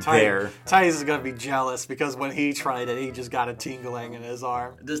like there. Titus is gonna be jealous because when he tried it, he just got a tingling in his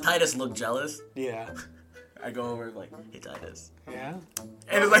arm. Does Titus look jealous? Yeah. I go over like, hey Titus. Yeah.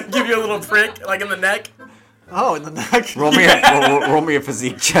 And it's like give you a little prick like in the neck. Oh, in the neck. Roll me a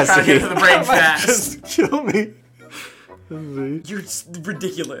physique, Jesse. Trying to get to the brain fast. Just kill me. You're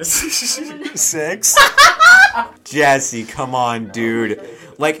ridiculous. 6. Jesse, come on, dude.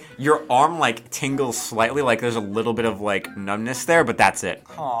 Like, your arm, like, tingles slightly. Like, there's a little bit of, like, numbness there, but that's it.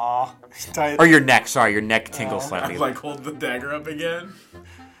 Aw. Or your neck. Sorry, your neck tingles slightly. Like, hold the dagger up again.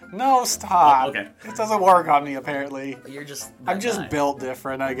 No, stop. Oh, okay. It doesn't work on me, apparently. You're just... I'm just built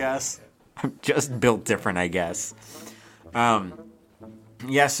different, I guess. I'm just built different, I guess.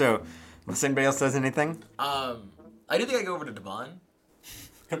 Yeah, so, unless anybody else does anything? I do think I go over to Devon.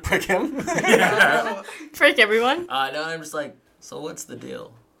 Prick him? Yeah. Prick everyone. No, I'm just like, so what's the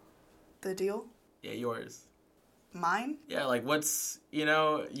deal? The deal? Yeah, yours. Mine? Yeah, like, what's,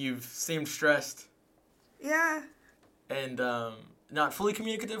 you've seemed stressed. Yeah. And, not fully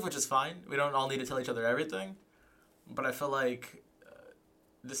communicative, which is fine. We don't all need to tell each other everything. But I feel like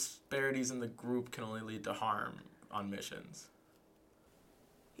disparities in the group can only lead to harm on missions.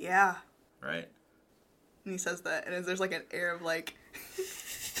 Yeah. Right? And he says that, and there's like an air of like,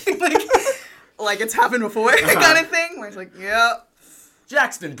 like it's happened before kind of thing, where it's like, yeah.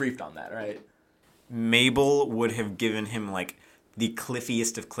 Jack's been briefed on that, right? Mabel would have given him, like, the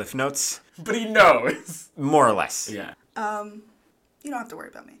cliffiest of cliff notes. But he knows. More or less. Yeah. You don't have to worry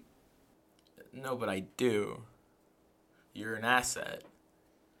about me. No, but I do. You're an asset.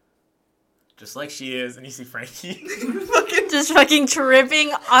 Just like she is, and you see Frankie. Just fucking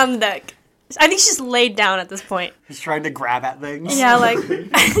tripping on the... I think she's laid down at this point. He's trying to grab at things. Yeah, like...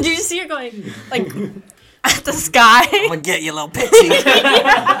 Do you see her going, like, at the sky? I'm gonna get you, little pitsy.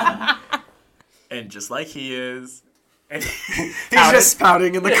 And just like he is... And he's just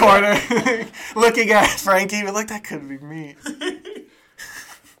spouting in the corner, looking at Frankie, but like, that could be me.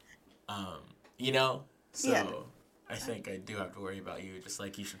 So yeah. I think I do have to worry about you, just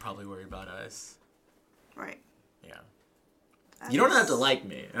like you should probably worry about us. Right. Yeah. You don't have to like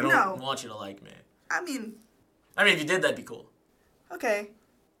me. I don't No. want you to like me. I mean, if you did, that'd be cool. okay.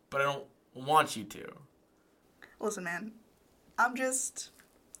 But I don't want you to. Listen, man. I'm just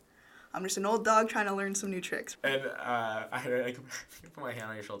an old dog trying to learn some new tricks. And I put my hand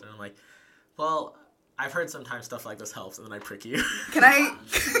on your shoulder and I'm like, well, I've heard sometimes stuff like this helps, and then I prick you. Can I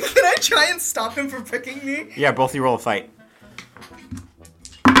try and stop him from pricking me? Yeah, both of you roll a fight.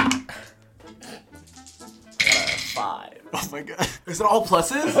 I got a 5. Oh my god. Is it all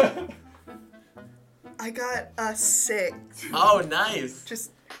pluses? I got a 6. Oh, nice.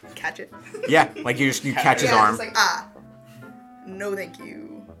 Just catch it. Yeah, like you catch his Yeah, arm. just like, no thank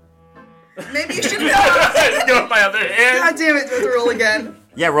you. Maybe you should have. Go with my other hand. God damn it, do I have to roll again?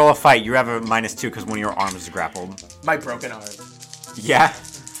 Yeah, roll a fight. You have a -2 because one of your arms is grappled. My broken arm. Yeah.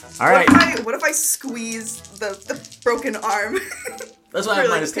 All right. What if I squeeze the broken arm? That's why I have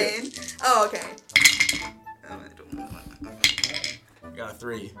for, like, -2. pain? Oh, okay. I got a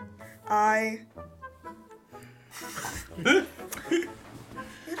 3. I got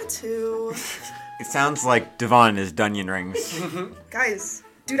a 2. It sounds like Devon is Dunyan Rings. Guys,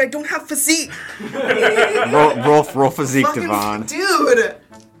 dude, I don't have physique. roll physique, Fucking Devon. Dude,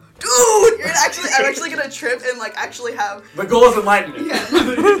 I'm actually gonna trip and like actually have. The goal is enlightenment. Yeah.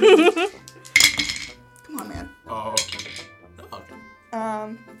 Come on, man. Oh.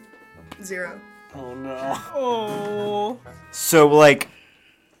 Okay. 0. Oh no. Oh. So, like,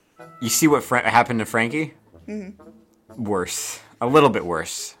 you see what happened to Frankie? Mm-hmm. Worse. A little bit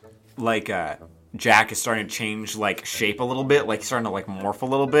worse. Like, Jack is starting to change, like, shape a little bit. Like, he's starting to, like, morph a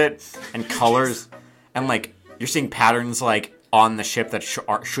little bit. And colors. And, like, you're seeing patterns, like, on the ship that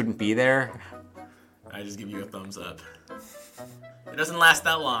shouldn't be there. I just give you a thumbs up. It doesn't last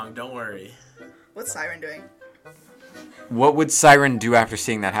that long, don't worry. What's Siren doing? What would Siren do after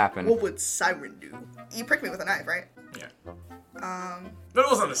seeing that happen? What would Siren do? You pricked me with a knife, right? Yeah. But it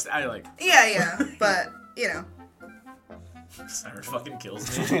wasn't Yeah, but, you know. Siren fucking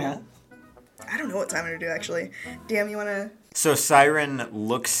kills me. Yeah. I don't know what Siren would do, actually. Damn, you wanna... So Siren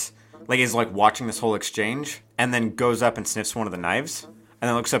looks, like, is, like, watching this whole exchange, and then goes up and sniffs one of the knives, and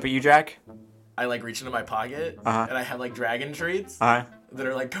then looks up at you, Jack. I, like, reach into my pocket, Uh-huh. and I have, like, dragon treats Uh-huh. that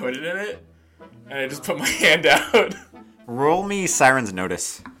are, like, coated in it, and I just put my hand out. Roll me Siren's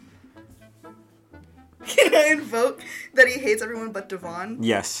Notice. Can I invoke that he hates everyone but Devon?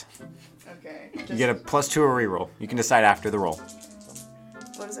 Yes. Okay. You get a +2 or reroll. You can decide after the roll.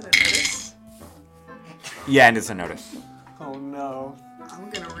 What is it, a notice? Yeah, and it's a notice. Oh no. I'm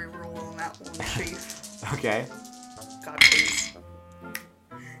gonna reroll on that one, chief. Okay. God, please.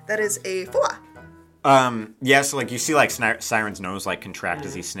 That is a 4. Yeah, so, like, you see, like, Siren's nose, like, contract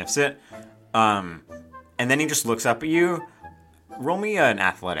as he sniffs it. And then he just looks up at you. Roll me an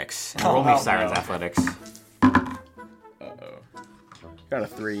athletics. And roll me Siren's athletics. Uh-oh. Got a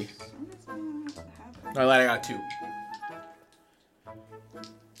 3. No, I got 2.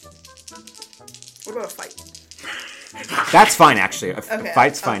 What about a fight? That's fine, actually. A Okay,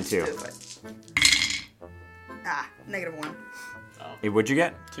 fight's I'll fine, just too. do a fight. -1. Hey, what'd you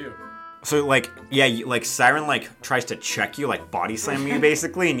get? 2. So, like, yeah, like, Siren, like, tries to check you, like, body slam you,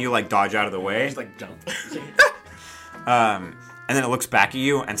 basically, and you, like, dodge out of the way. Just, like, jump. And then it looks back at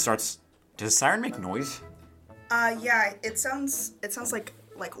you and starts... Does Siren make noise? Yeah, it sounds like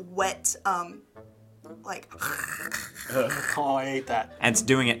wet, like... Oh, I hate that. And it's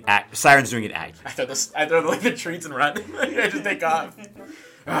doing it at... Siren's doing it at you. I throw like the treats and run. I just take off.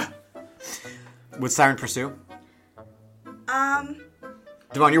 Would Siren pursue?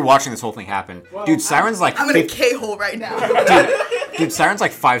 Devon, you're watching this whole thing happen. Well, Dude, Siren's like... I'm in a K-hole right now. Dude, Siren's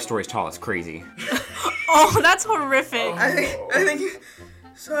like 5 stories tall. It's crazy. Oh, that's horrific. I think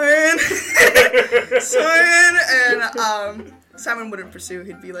Siren, and Simon wouldn't pursue.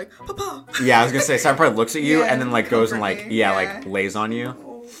 He'd be like, Papa. Yeah, I was gonna say, Siren probably looks at you Yeah, and then like goes and like, comfort me, like lays on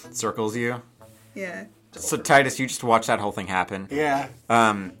you. Circles you. Yeah. So Titus, you just watch that whole thing happen. Yeah.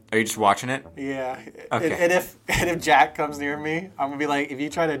 Are you just watching it? Yeah. Okay. And if Jack comes near me, I'm gonna be like, if you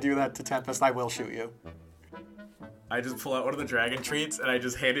try to do that to Tempest, I will shoot you. I just pull out one of the dragon treats and I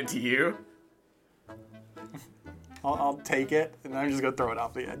just hand it to you. I'll take it and I'm just gonna throw it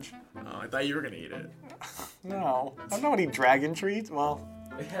off the edge. Oh, I thought you were gonna eat it. No, I don't know any dragon treats. Well,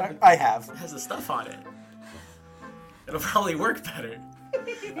 I have. It has the stuff on it. It'll probably work better.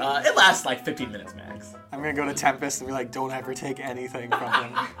 It lasts like 15 minutes max. I'm gonna go to Tempest and be like, don't ever take anything from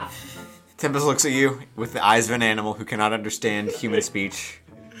him. Tempest looks at you with the eyes of an animal who cannot understand human speech.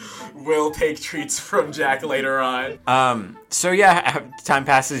 Will take treats from Jack later on. So yeah, time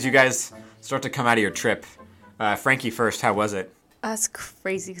passes. You guys start to come out of your trip. Frankie first, how was it? That's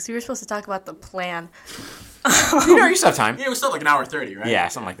crazy, because we were supposed to talk about the plan. You still have time. Yeah, it was still like an hour 30, right? Yeah,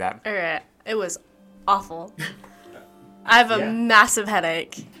 something like that. Alright, it was awful. I have a massive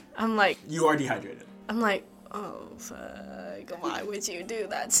headache. I'm like... You are dehydrated. I'm like, oh, fuck, why would you do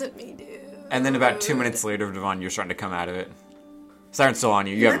that to me, dude? And then about 2 minutes later, Devon, you're starting to come out of it. Siren's still on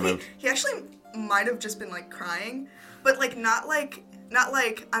you. You haven't moved. He actually might have just been like crying, but like not like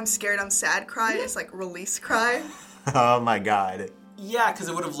I'm scared, I'm sad cry. It's like release cry. Oh my god. Yeah, because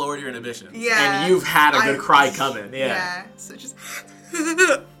it would have lowered your inhibition. Yeah. And you've had a good cry coming. Yeah. So just.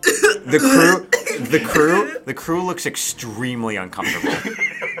 The crew looks extremely uncomfortable.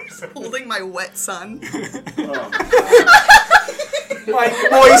 Holding my wet son. My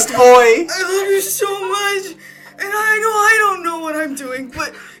moist boy. I love you so much, and I know I don't know what I'm doing,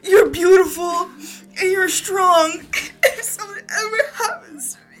 but you're beautiful and you're strong. If something ever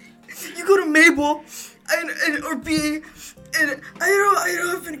happens to me, you go to Mabel or B. And I know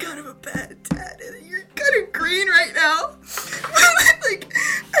I've been kind of a bad dad, and you're kind of green right now. Like,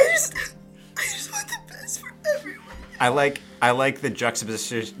 I just want the best for everyone. I like the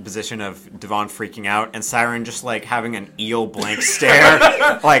juxtaposition of Devon freaking out and Siren just like having an eel blank stare.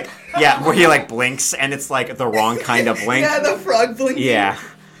 Like, yeah, where he like blinks and it's like the wrong kind of blink. Yeah, the frog blink. Yeah.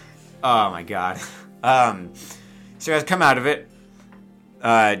 Oh my god. So you guys come out of it.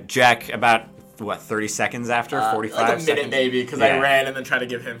 Jack, about 30 seconds after? 45 like a minute seconds? maybe, because I ran and then tried to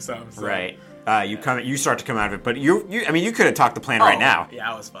give him some. So. Right. You start to come out of it, but you could have talked the plan right now.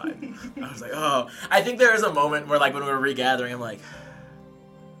 Yeah, I was fine. I was like, oh. I think there was a moment where, like, when we were regathering, I'm like,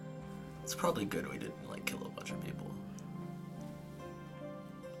 it's probably good we didn't, like, kill a bunch of people.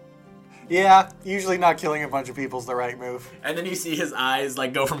 Yeah, usually not killing a bunch of people is the right move. And then you see his eyes,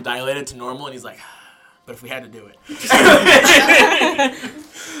 like, go from dilated to normal, and he's like, but if we had to do it.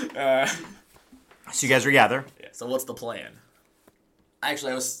 So you guys regather. Yeah, so what's the plan?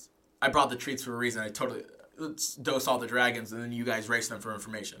 Actually, I brought the treats for a reason. I totally dose all the dragons, and then you guys race them for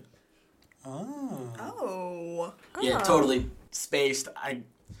information. Oh. Yeah, totally spaced.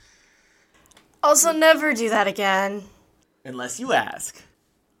 Also, never do that again. Unless you ask.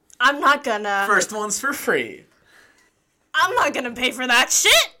 I'm not gonna. First one's for free. I'm not gonna pay for that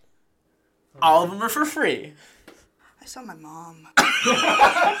shit! All of them are for free. I saw my mom.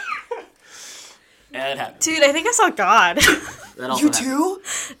 And it happened. Dude, I think I saw God. You too?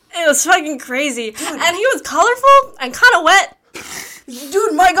 It was fucking crazy. Dude. And he was colorful and kind of wet.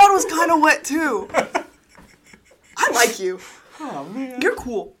 Dude, my God was kind of wet too. I like you. Oh, man. You're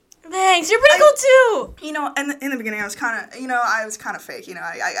cool. Thanks, you're pretty cool too. You know, in the beginning, I was kind of, I was kind of fake. You know,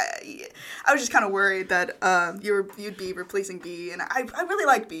 I was just kind of worried that you'd be replacing B, and I really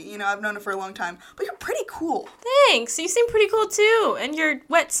like B. You know, I've known her for a long time, but you're pretty cool. Thanks, you seem pretty cool too, and your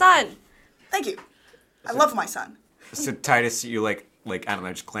wet son. Thank you. I love my son. So Titus, you like I don't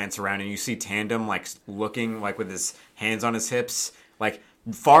know, just glance around and you see Tandem like looking like with his hands on his hips, like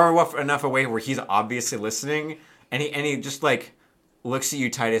far enough away where he's obviously listening, and he just like looks at you,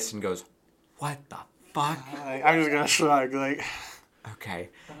 Titus, and goes, What the fuck? I'm just gonna shrug. Like, Okay.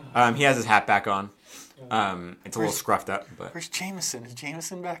 He has his hat back on. It's a little scruffed up, but. Where's Jameson? Is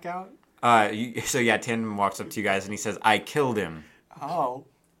Jameson back out? So yeah, Tandem walks up to you guys and he says, "I killed him." Oh.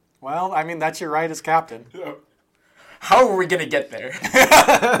 Well, I mean, that's your right as captain. How are we gonna get there?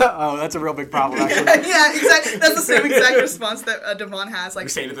 Oh, that's a real big problem, actually. Yeah, exactly. That's the same exact response that Devon has. Like, We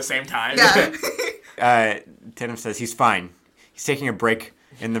say it at the same time. yeah. Tandem says he's fine. He's taking a break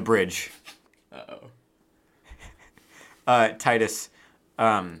in the bridge. Titus,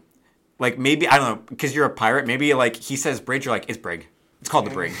 like maybe I don't know because you're a pirate. Maybe like he says bridge, you're like it's brig. It's called the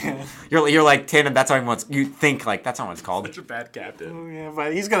brig. You're like Tandem. That's how he wants. You think like that's not what it's called. Such a bad captain. Oh, yeah,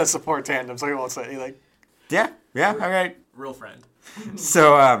 but he's gonna support Tandem, so he won't say like. Yeah. All right. Real friend.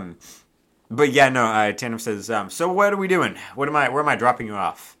 So but yeah, no. Tandem says, so what are we doing? Where am I dropping you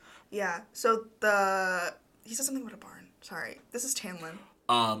off? Yeah. So he said something about a barn. Sorry. This is Tanlin.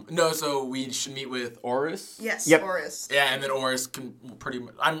 No, so we should meet with Oris. Yes, Yep. Oris. Yeah, and then Oris can pretty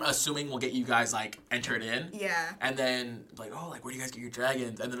much, I'm assuming we'll get you guys, like, entered in. Yeah. And then, like, oh, like, where do you guys get your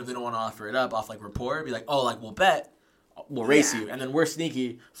dragons? And then if they don't want to offer it up off, like, rapport, be like, oh, like, we'll bet. We'll race you. And then we're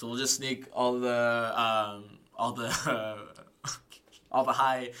sneaky, so we'll just sneak all the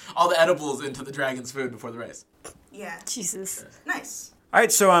edibles into the dragon's food before the race. Yeah. Jesus. Nice. All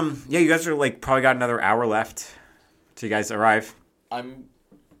right. So yeah, you guys are like probably got another hour left till you guys arrive.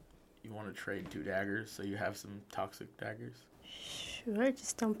 You want to trade 2 daggers so you have some toxic daggers? Sure,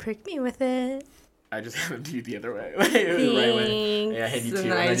 just don't prick me with it. I just handed you the other way. The right way. Yeah, I hand you 2,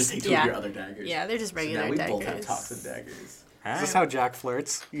 and I just take 2 of your other daggers. Yeah, they're just regular so now daggers. we both have toxic daggers. Is this how Jack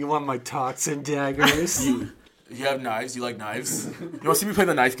flirts? You want my toxin daggers? You have knives? You like knives? You want to see me play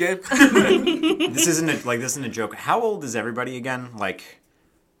the knife game? This isn't a joke. How old is everybody again? Like,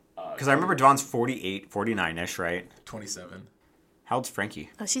 because I remember Dawn's 48, 49-ish, right? 27. How old's Frankie?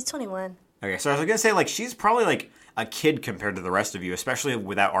 Oh, she's 21. Okay, so I was gonna say like she's probably like a kid compared to the rest of you, especially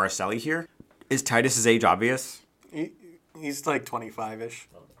without Araceli here. Is Titus's age obvious? He's like 25-ish.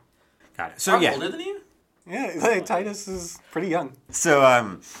 Got it. So yeah. Older than you? Yeah, like, Titus is pretty young.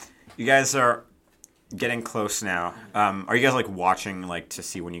 So you guys are getting close now. Are you guys like watching like to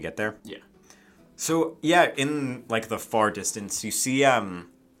see when you get there? Yeah. So yeah, in like the far distance, you see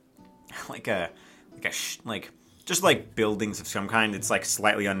just like buildings of some kind. It's like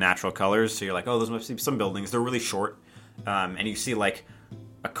slightly unnatural colors. So you're like, oh, those must be some buildings. They're really short, and you see like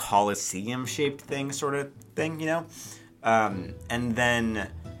a Colosseum-shaped thing, sort of thing, you know. And then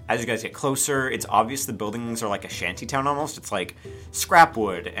as you guys get closer, it's obvious the buildings are like a shantytown almost. It's like scrap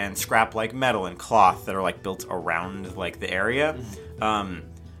wood and scrap like metal and cloth that are like built around like the area.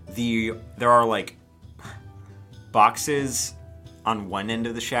 There are like boxes on one end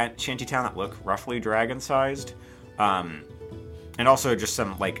of the shantytown that look roughly dragon-sized. And also just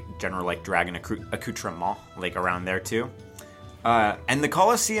some like general like dragon accoutrement like around there too. And the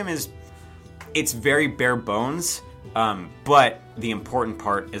Colosseum it's very bare bones. But the important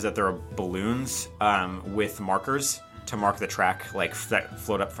part is that there are balloons with markers to mark the track like that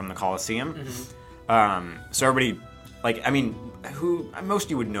float up from the Colosseum. So everybody, like, I mean, most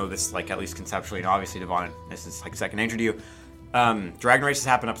of you would know this, like, at least conceptually, and obviously Devon, this is like second nature to you. Dragon races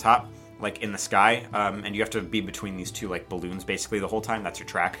happen up top, like in the sky, and you have to be between these 2 like balloons basically the whole time. That's your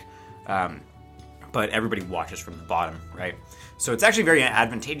track. But everybody watches from the bottom, right? So it's actually very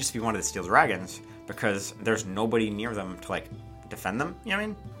advantageous if you wanted to steal dragons, because there's nobody near them to like defend them. You know what I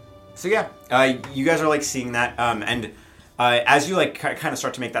mean? So yeah, you guys are like seeing that, and as you like kind of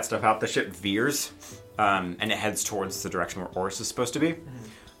start to make that stuff out, the ship veers, and it heads towards the direction where Oris is supposed to be.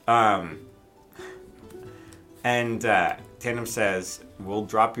 And Tandem says, "We'll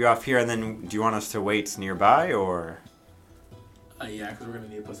drop you off here, and then do you want us to wait nearby, or?" Yeah, because we're gonna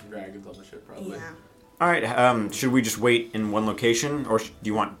need to put some dragons on the ship, probably. Yeah. All right. Should we just wait in one location, or do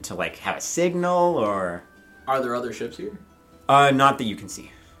you want to like have a signal, or? Are there other ships here? Not that you can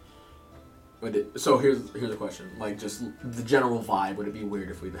see. So here's a question. Like, just the general vibe. Would it be weird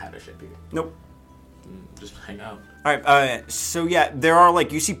if we had a ship here? Nope. Just hang out. All right. So yeah, there are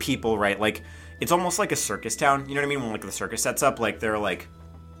like you see people, right? Like it's almost like a circus town. You know what I mean? When like the circus sets up, like there are like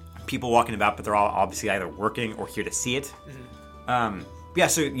people walking about, but they're all obviously either working or here to see it. Yeah,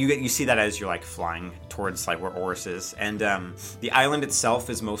 so you see that as you're like flying towards like where Oris is, and the island itself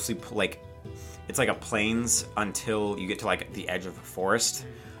is mostly like it's like a plains until you get to like the edge of a forest.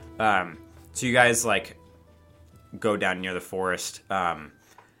 So you guys like go down near the forest,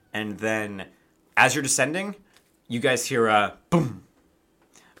 and then as you're descending, you guys hear a boom.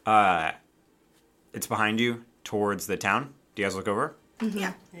 It's behind you towards the town. Do you guys look over?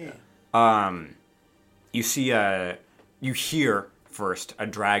 Yeah. You see you hear first a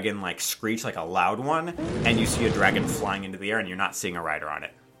dragon like screech like a loud one, and you see a dragon flying into the air, and you're not seeing a rider on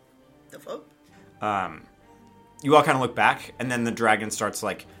it. The fuck? You all kind of look back, and then the dragon starts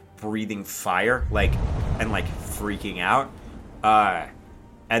like breathing fire, like and like freaking out,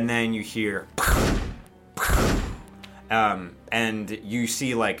 and then you hear, and you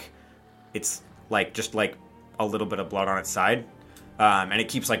see like it's like just like a little bit of blood on its side, and it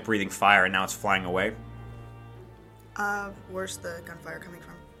keeps like breathing fire, and now it's flying away. Where's the gunfire coming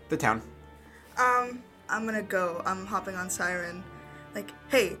from? The town. I'm gonna go. I'm hopping on Siren. Like,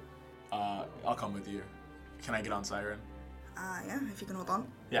 hey. I'll come with you. Can I get on Siren? Yeah, if you can hold on.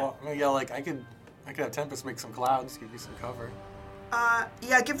 Yeah. Well, I mean, yeah, like I could have Tempest make some clouds, give you some cover.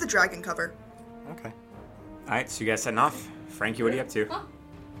 Yeah, give the dragon cover. Okay. All right, so you guys setting off. Frankie, what are you up to?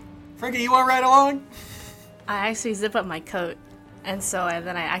 Frankie, you want to ride along? I actually zip up my coat, and so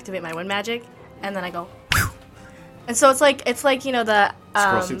then I activate my wind magic, and then I go, and so it's like you know the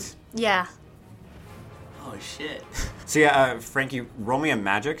Squirrel suits. Yeah. Oh shit. So yeah, Frankie, roll me a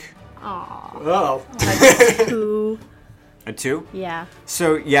magic. Aww. Oh. Like 2. A 2? Yeah.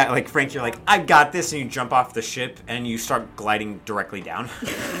 So yeah, like Frank, you're like, I got this, and you jump off the ship and you start gliding directly down.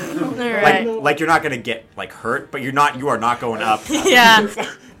 Right. like you're not gonna get like hurt, but you are not going up. Yeah.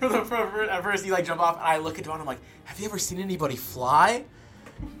 At first you like jump off, and I look at Dawn. I'm like, have you ever seen anybody fly?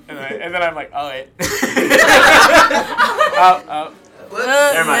 And then I'm like, oh wait.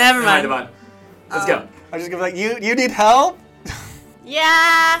 Never mind. Devon. Let's go. I just go like, you need help?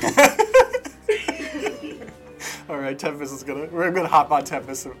 Yeah. All right, Tempest is we're gonna hop on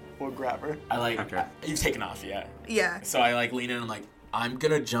Tempest and we'll grab her. I like. Okay. You've taken off, yeah. Yeah. So I like lean in and I'm like, I'm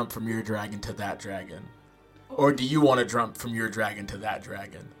gonna jump from your dragon to that dragon, or do you want to jump from your dragon to that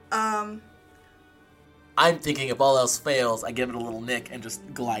dragon? I'm thinking if all else fails, I give it a little nick and just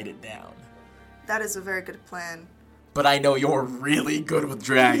glide it down. That is a very good plan. But I know you're really good with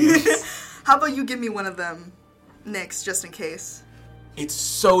dragons. How about you give me one of them nicks just in case? It's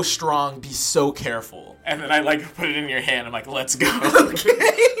so strong, be so careful. And then I like put it in your hand, I'm like, let's go. Okay.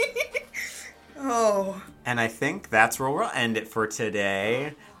 Oh. And I think that's where we'll end it for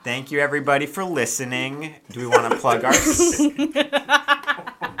today. Thank you everybody for listening. Do we want to plug our...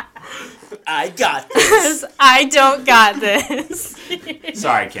 I got this. I don't got this.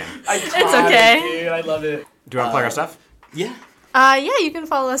 Sorry, Kim. It's okay. Dude, I love it. Do you want to plug our stuff? Yeah. Yeah, you can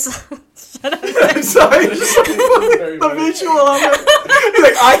follow us. Shut up. I'm sorry. Just the visual of it. He's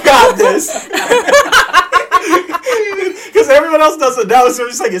like, I got this. Because everyone else doesn't know, so we're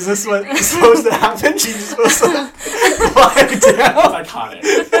just like, is this what is supposed to happen? She's supposed to glide down. Iconic.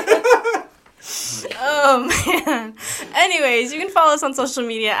 Oh, man. Anyways, you can follow us on social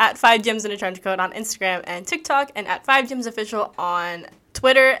media at 5gems in a trench coat on Instagram and TikTok, and at 5gemsofficial on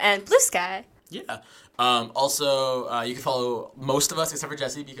Twitter and Blue Sky. Yeah. Also, you can follow most of us, except for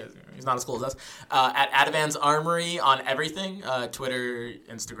Jesse, because he's not as cool as us, at Adavan's Armory on everything. Twitter,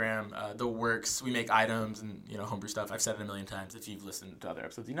 Instagram, the works. We make items and, homebrew stuff. I've said it a million times. If you've listened to other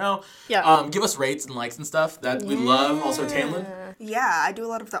episodes, you know. Yeah. Give us rates and likes and stuff. That we love. Also, Tamlin. Yeah, I do a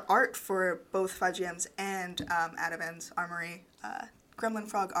lot of the art for both 5GMs and Adavan's Armory. Gremlin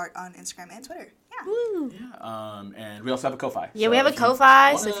Frog art on Instagram and Twitter. Yeah. Woo. Yeah. And we also have a Ko-Fi. Yeah, we have a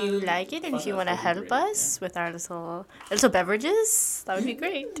Ko-Fi, so if you like it and if you want to help us with our little beverages, that would be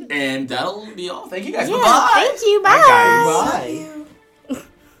great. And that'll be all. Thank you guys. Yeah, Bye-bye. thank you. Bye. Bye, guys. Bye.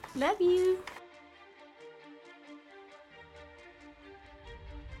 Love you.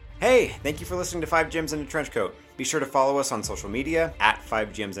 Hey, thank you for listening to 5 Gems in a Trench Coat. Be sure to follow us on social media at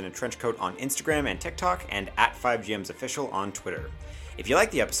 5 Gems in a Trench Coat on Instagram and TikTok, and at 5 Gems Official on Twitter. If you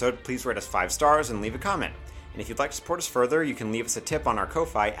like the episode, please rate us 5 stars and leave a comment. And if you'd like to support us further, you can leave us a tip on our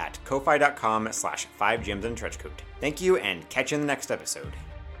Ko-Fi at ko-fi.com/5gems in a trench coat. Thank you, and catch you in the next episode.